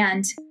 myself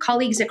and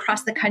colleagues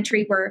across the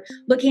country were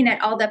looking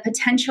at all the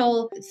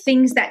potential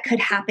things that could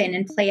happen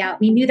and play out.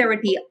 We knew there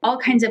would be all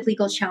kinds of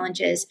legal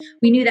challenges.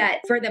 We knew that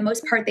for the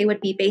most part, they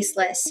would be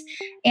baseless.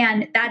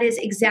 And that is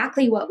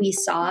exactly what we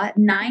saw.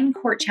 9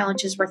 court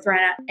challenges were thrown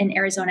out in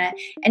Arizona.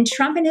 And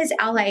Trump and his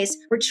allies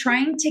were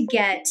trying to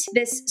get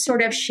this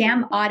sort of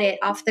sham audit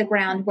off the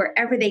ground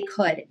wherever they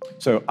could.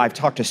 So I've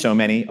talked to so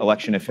many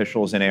election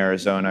officials in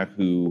Arizona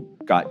who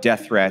got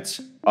death threats,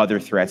 other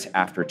threats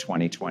after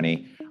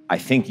 2020. I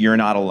think you're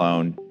not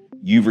alone.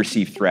 You've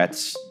received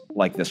threats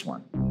like this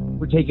one.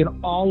 We're taking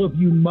all of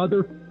you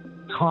mother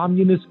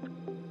communists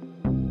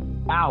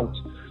out.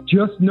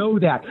 Just know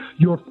that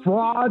your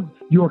frauds,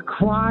 your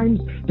crimes,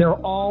 they're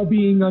all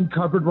being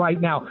uncovered right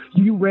now.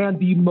 You ran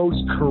the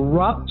most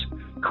corrupt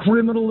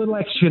criminal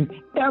election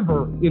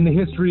ever in the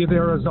history of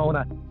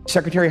Arizona.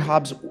 Secretary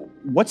Hobbs,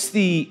 what's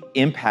the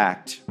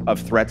impact of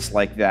threats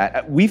like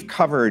that? We've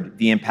covered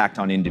the impact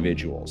on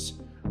individuals.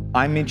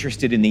 I'm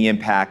interested in the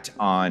impact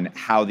on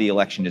how the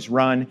election is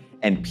run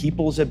and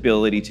people's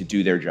ability to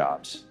do their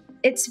jobs.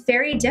 It's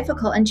very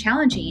difficult and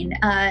challenging,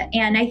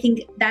 and I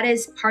think that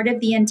is part of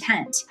the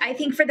intent. I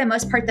think for the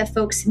most part, the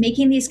folks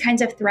making these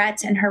kinds of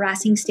threats and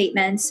harassing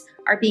statements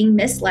are being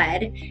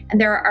misled, and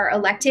there are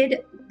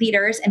elected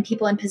leaders and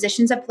people in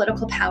positions of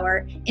political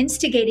power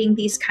instigating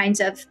these kinds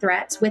of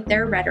threats with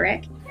their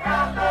rhetoric.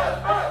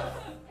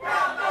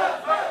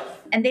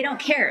 And they don't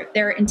care.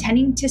 They're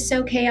intending to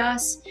sow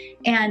chaos,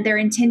 and they're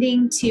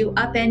intending to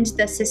upend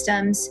the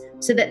systems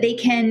so that they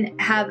can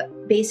have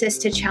basis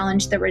to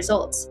challenge the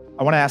results.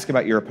 I want to ask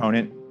about your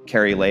opponent,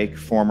 Carrie Lake,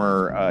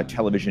 former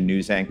television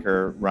news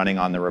anchor running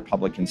on the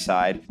Republican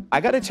side. I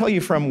got to tell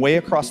you, from way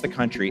across the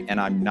country, and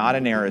I'm not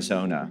in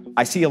Arizona,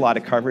 I see a lot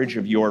of coverage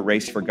of your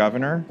race for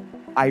governor.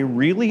 I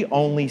really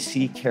only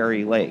see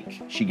Carrie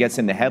Lake. She gets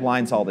in the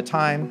headlines all the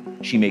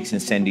time. She makes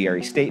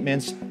incendiary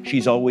statements.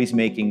 She's always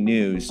making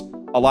news,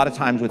 a lot of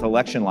times with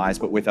election lies,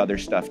 but with other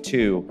stuff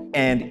too.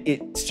 And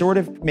it sort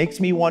of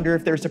makes me wonder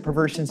if there's a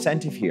perverse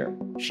incentive here.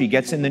 She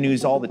gets in the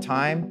news all the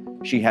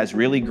time. She has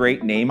really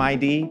great name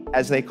ID,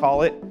 as they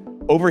call it.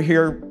 Over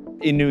here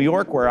in New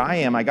York, where I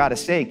am, I gotta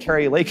say,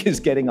 Carrie Lake is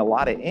getting a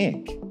lot of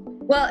ink.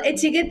 Well,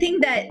 it's a good thing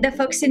that the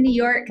folks in New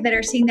York that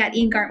are seeing that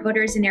ink aren't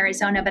voters in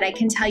Arizona, but I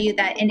can tell you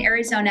that in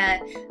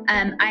Arizona,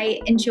 I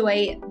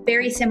enjoy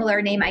very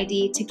similar name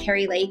ID to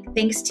Carrie Lake,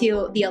 thanks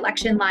to the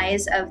election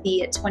lies of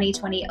the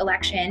 2020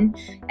 election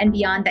and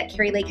beyond that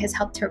Carrie Lake has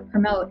helped to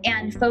promote.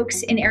 And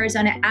folks in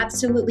Arizona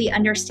absolutely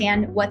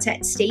understand what's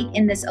at stake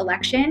in this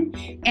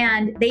election.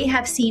 And they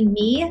have seen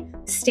me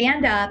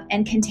stand up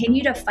and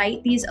continue to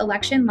fight these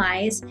election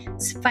lies,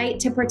 fight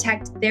to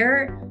protect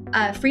their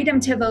freedom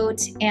to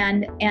vote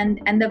and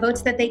the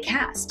votes that they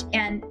cast.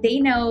 And they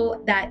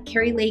know that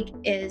Carrie Lake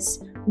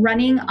is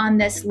running on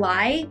this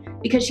lie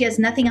because she has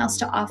nothing else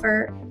to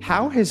offer.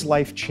 How has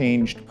life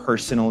changed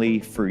personally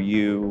for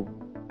you,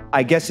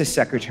 I guess as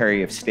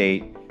Secretary of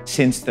State,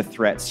 since the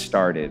threats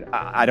started?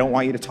 I don't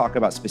want you to talk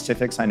about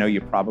specifics. I know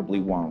you probably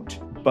won't.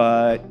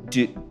 But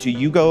do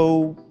you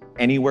go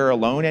anywhere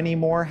alone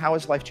anymore? How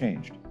has life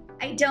changed?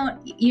 I don't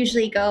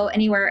usually go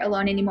anywhere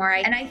alone anymore.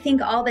 And I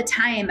think all the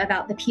time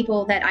about the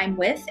people that I'm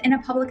with in a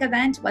public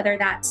event, whether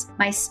that's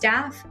my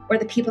staff or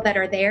the people that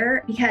are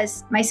there,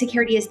 because my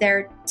security is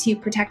there to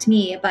protect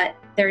me, but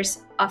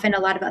there's often a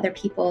lot of other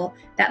people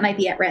that might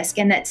be at risk.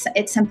 And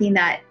it's something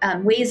that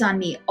weighs on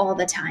me all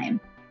the time.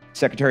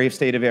 Secretary of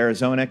State of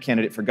Arizona,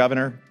 candidate for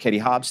governor, Katie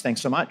Hobbs,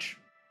 thanks so much.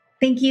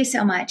 Thank you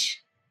so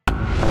much.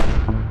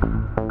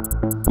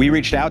 We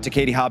reached out to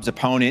Katie Hobbs'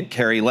 opponent,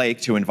 Carrie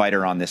Lake, to invite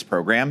her on this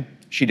program.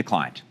 She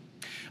declined.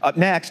 Up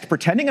next,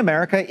 pretending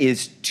America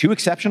is too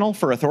exceptional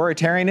for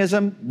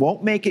authoritarianism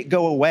won't make it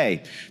go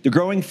away. The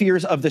growing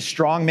fears of the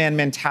strongman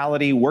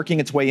mentality working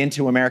its way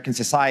into American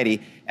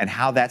society and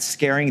how that's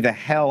scaring the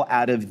hell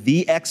out of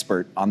the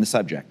expert on the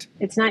subject.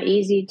 It's not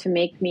easy to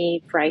make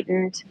me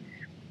frightened,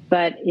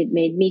 but it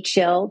made me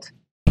chilled.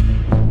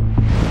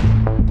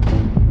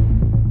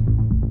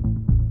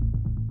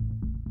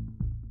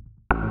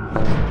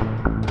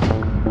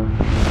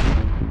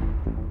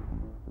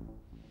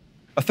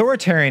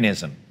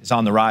 Authoritarianism is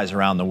on the rise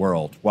around the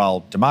world,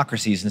 while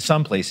democracies in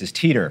some places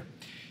teeter.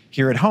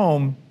 Here at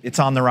home, it's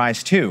on the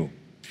rise too.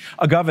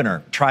 A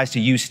governor tries to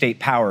use state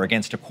power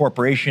against a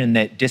corporation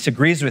that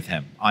disagrees with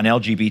him on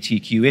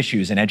LGBTQ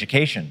issues in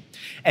education.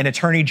 An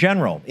attorney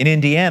general in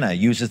Indiana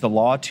uses the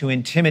law to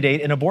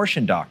intimidate an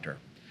abortion doctor.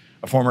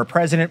 A former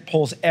president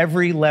pulls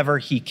every lever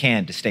he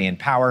can to stay in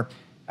power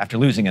after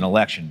losing an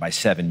election by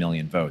 7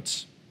 million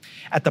votes.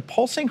 At the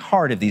pulsing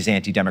heart of these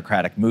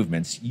anti-democratic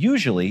movements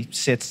usually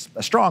sits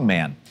a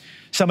strongman,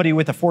 somebody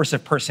with a force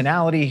of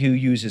personality who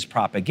uses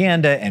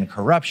propaganda and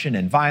corruption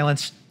and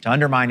violence to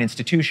undermine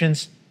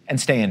institutions and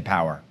stay in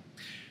power.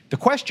 The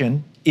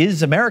question,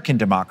 is American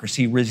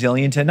democracy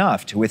resilient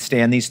enough to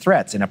withstand these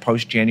threats in a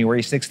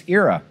post-January 6th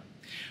era?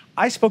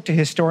 I spoke to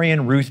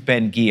historian Ruth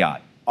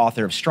Ben-Ghiat,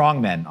 author of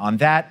Strongmen, on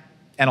that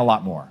and a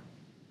lot more.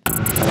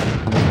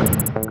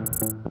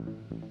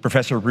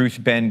 Professor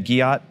Ruth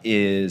Ben-Ghiat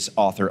is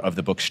author of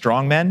the book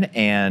Strongmen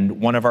and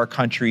one of our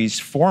country's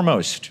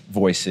foremost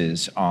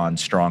voices on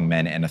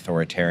strongmen and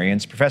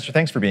authoritarians. Professor,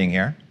 thanks for being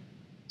here.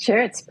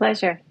 Sure, it's a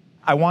pleasure.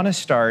 I want to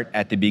start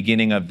at the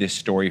beginning of this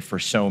story for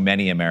so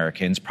many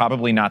Americans,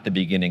 probably not the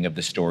beginning of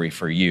the story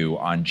for you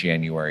on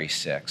January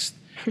 6th.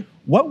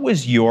 What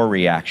was your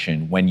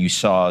reaction when you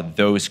saw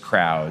those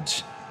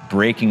crowds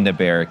breaking the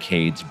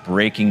barricades,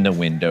 breaking the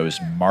windows,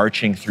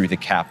 marching through the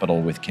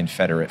Capitol with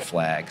Confederate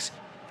flags?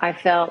 I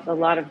felt a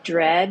lot of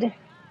dread,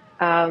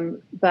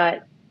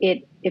 but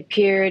it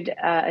appeared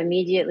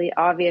immediately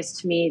obvious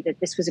to me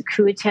that this was a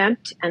coup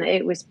attempt, and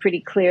it was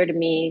pretty clear to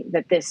me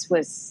that this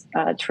was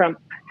Trump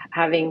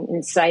having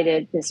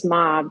incited this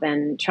mob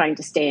and trying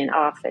to stay in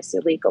office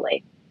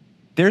illegally.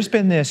 There's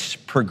been this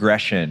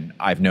progression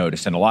I've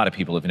noticed, and a lot of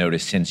people have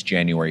noticed since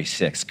January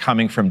 6th,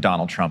 coming from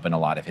Donald Trump and a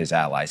lot of his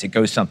allies. It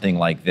goes something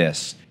like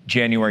this.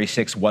 January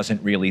 6th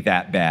wasn't really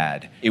that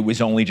bad. It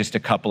was only just a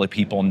couple of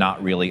people,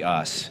 not really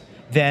us.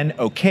 Then,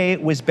 okay,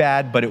 it was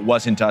bad, but it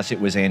wasn't us,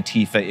 it was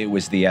Antifa, it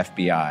was the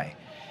FBI.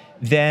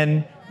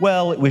 Then,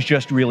 well, it was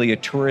just really a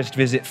tourist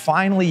visit.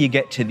 Finally, you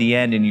get to the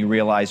end and you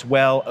realize,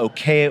 well,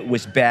 okay, it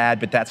was bad,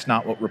 but that's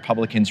not what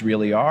Republicans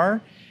really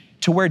are.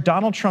 To where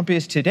Donald Trump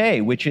is today,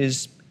 which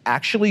is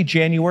actually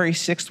January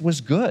 6th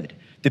was good.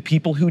 The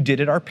people who did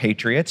it are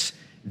patriots.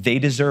 They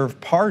deserve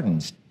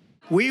pardons.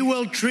 We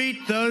will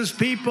treat those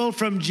people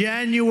from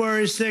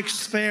January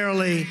 6th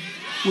fairly.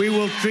 We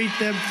will treat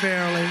them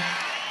fairly.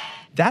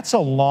 That's a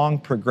long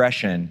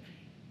progression,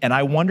 and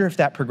I wonder if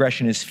that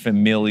progression is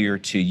familiar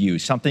to you.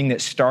 Something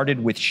that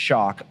started with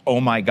shock, oh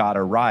my God,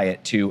 a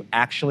riot, to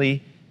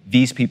actually,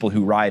 these people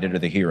who rioted are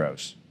the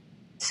heroes?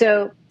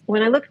 So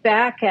when I look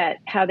back at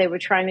how they were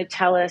trying to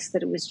tell us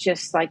that it was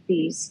just like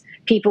these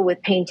people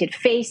with painted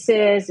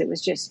faces, it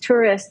was just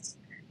tourists,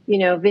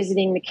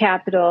 visiting the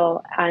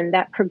Capitol, and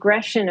that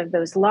progression of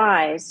those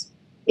lies,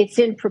 it's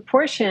in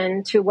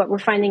proportion to what we're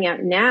finding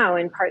out now,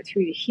 in part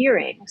through the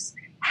hearings,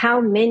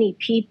 how many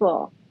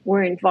people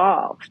were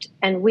involved.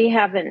 And we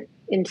haven't,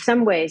 in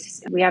some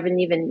ways, we haven't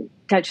even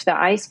touched the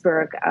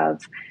iceberg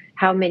of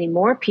how many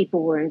more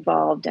people were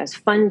involved as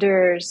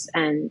funders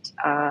and,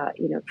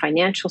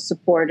 financial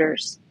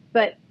supporters.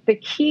 But the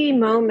key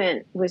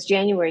moment was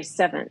January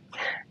 7th,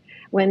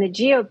 when the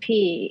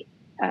GOP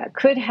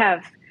could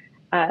have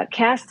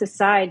cast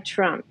aside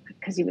Trump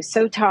because he was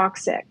so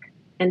toxic.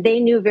 And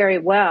they knew very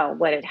well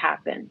what had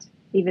happened,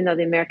 even though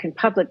the American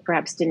public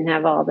perhaps didn't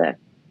have all the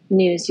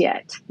news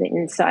yet, the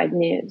inside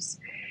news.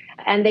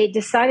 And they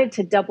decided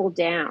to double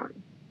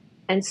down.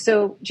 And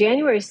so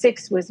January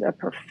 6th was a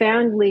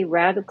profoundly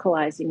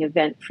radicalizing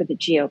event for the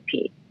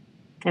GOP.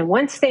 And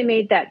once they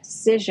made that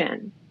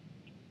decision,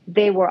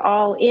 they were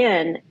all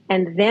in.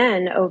 And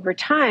then over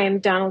time,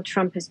 Donald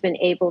Trump has been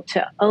able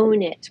to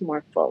own it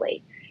more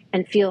fully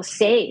and feel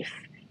safe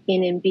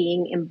in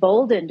being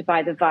emboldened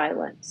by the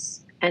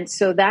violence. And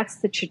so that's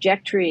the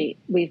trajectory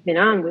we've been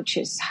on, which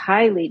is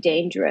highly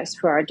dangerous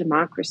for our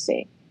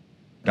democracy.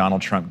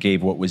 Donald Trump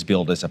gave what was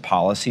billed as a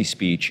policy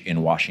speech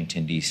in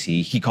Washington,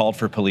 D.C. He called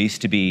for police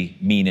to be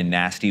mean and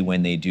nasty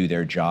when they do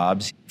their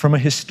jobs. From a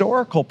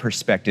historical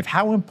perspective,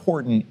 how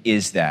important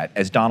is that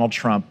as Donald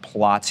Trump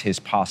plots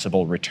his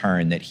possible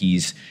return, that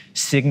he's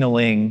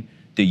signaling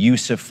the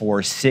use of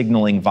force,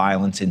 signaling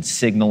violence, and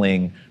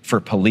signaling for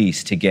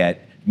police to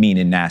get mean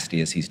and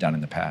nasty as he's done in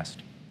the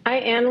past? I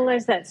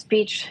analyzed that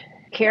speech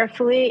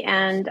carefully,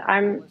 and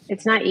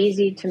it's not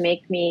easy to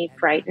make me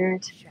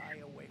frightened,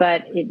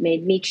 but it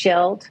made me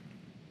chilled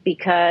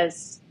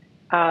because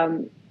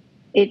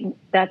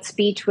that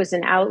speech was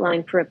an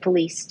outline for a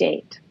police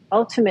state.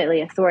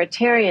 Ultimately,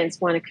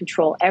 authoritarians want to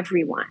control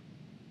everyone.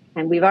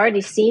 And we've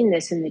already seen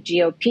this in the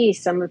GOP.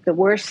 Some of the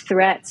worst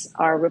threats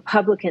are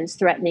Republicans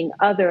threatening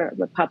other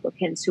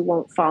Republicans who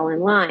won't fall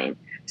in line.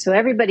 So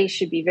everybody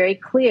should be very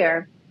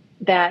clear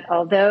that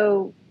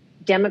although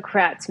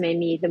Democrats may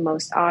be the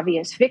most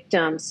obvious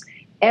victims,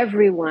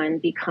 everyone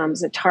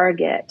becomes a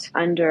target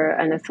under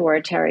an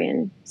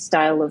authoritarian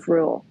style of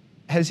rule.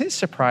 Has it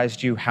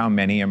surprised you how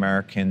many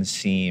Americans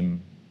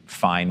seem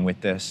fine with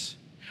this?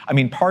 I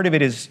mean, part of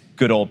it is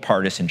good old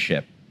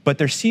partisanship, but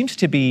there seems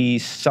to be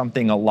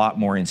something a lot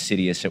more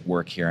insidious at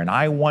work here. And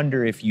I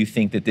wonder if you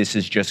think that this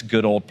is just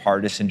good old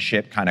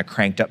partisanship kind of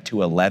cranked up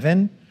to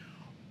 11,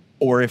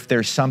 or if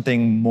there's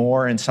something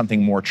more and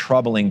something more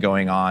troubling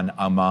going on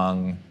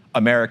among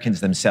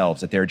Americans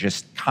themselves, that they're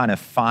just kind of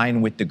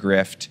fine with the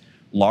grift,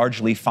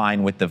 largely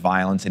fine with the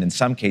violence, and in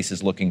some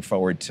cases looking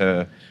forward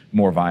to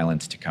more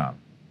violence to come.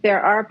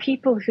 There are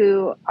people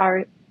who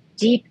are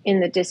deep in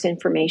the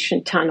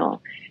disinformation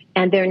tunnel,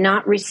 and they're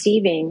not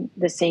receiving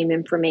the same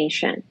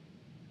information.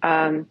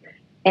 And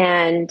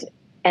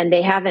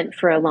they haven't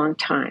for a long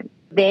time.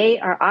 They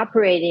are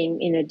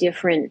operating in a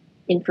different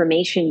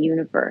information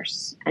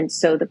universe, and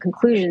so the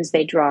conclusions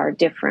they draw are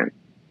different.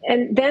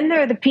 And then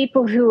there are the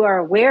people who are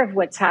aware of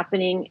what's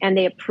happening and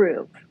they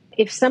approve.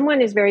 If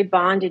someone is very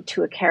bonded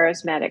to a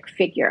charismatic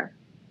figure,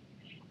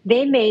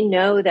 they may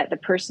know that the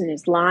person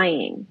is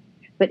lying.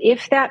 But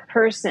if that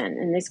person,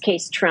 in this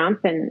case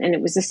Trump, and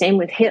it was the same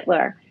with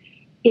Hitler,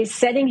 is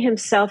setting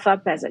himself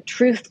up as a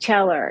truth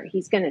teller,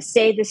 he's going to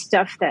say the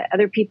stuff that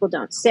other people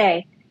don't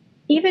say,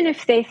 even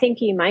if they think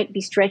he might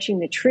be stretching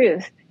the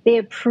truth, they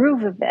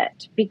approve of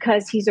it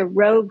because he's a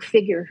rogue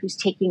figure who's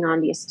taking on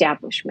the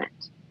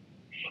establishment.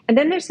 And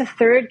then there's a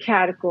third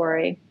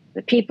category,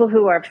 the people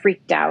who are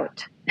freaked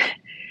out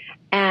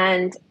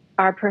and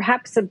are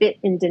perhaps a bit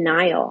in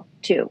denial,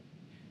 too.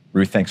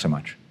 Ruth, thanks so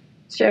much.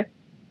 Sure.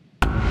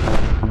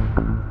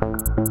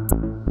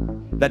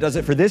 That does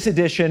it for this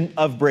edition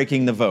of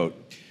Breaking the Vote.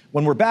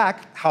 When we're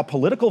back, how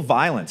political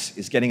violence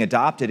is getting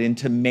adopted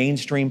into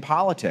mainstream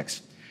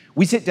politics.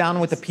 We sit down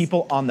with the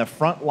people on the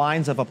front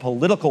lines of a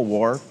political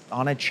war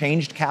on a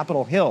changed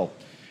Capitol Hill.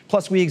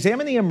 Plus, we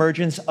examine the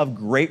emergence of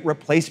great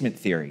replacement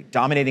theory,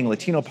 dominating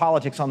Latino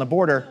politics on the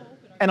border,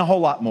 and a whole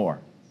lot more.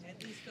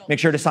 Make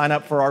sure to sign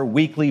up for our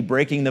weekly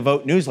Breaking the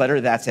Vote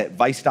newsletter. That's at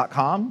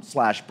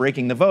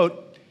vice.com/breakingthevote.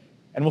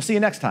 And we'll see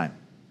you next time.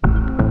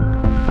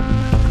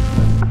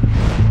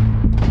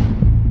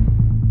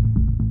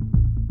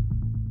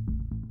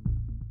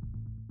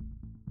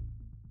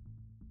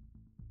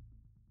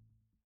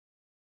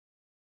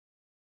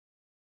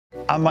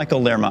 I'm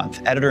Michael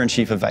Learmonth,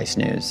 editor-in-chief of Vice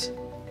News.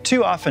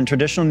 Too often,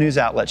 traditional news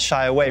outlets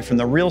shy away from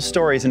the real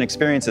stories and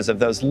experiences of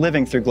those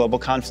living through global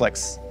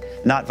conflicts.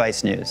 Not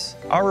Vice News.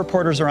 Our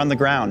reporters are on the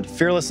ground,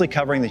 fearlessly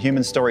covering the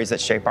human stories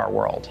that shape our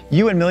world.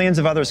 You and millions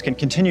of others can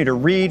continue to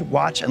read,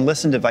 watch, and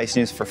listen to Vice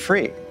News for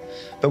free.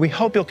 But we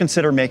hope you'll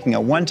consider making a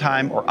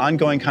one-time or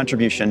ongoing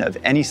contribution of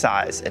any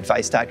size at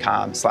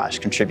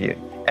vice.com/contribute.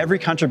 Every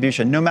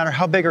contribution, no matter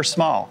how big or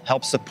small,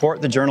 helps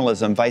support the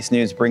journalism Vice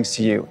News brings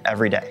to you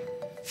every day.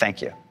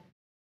 Thank you.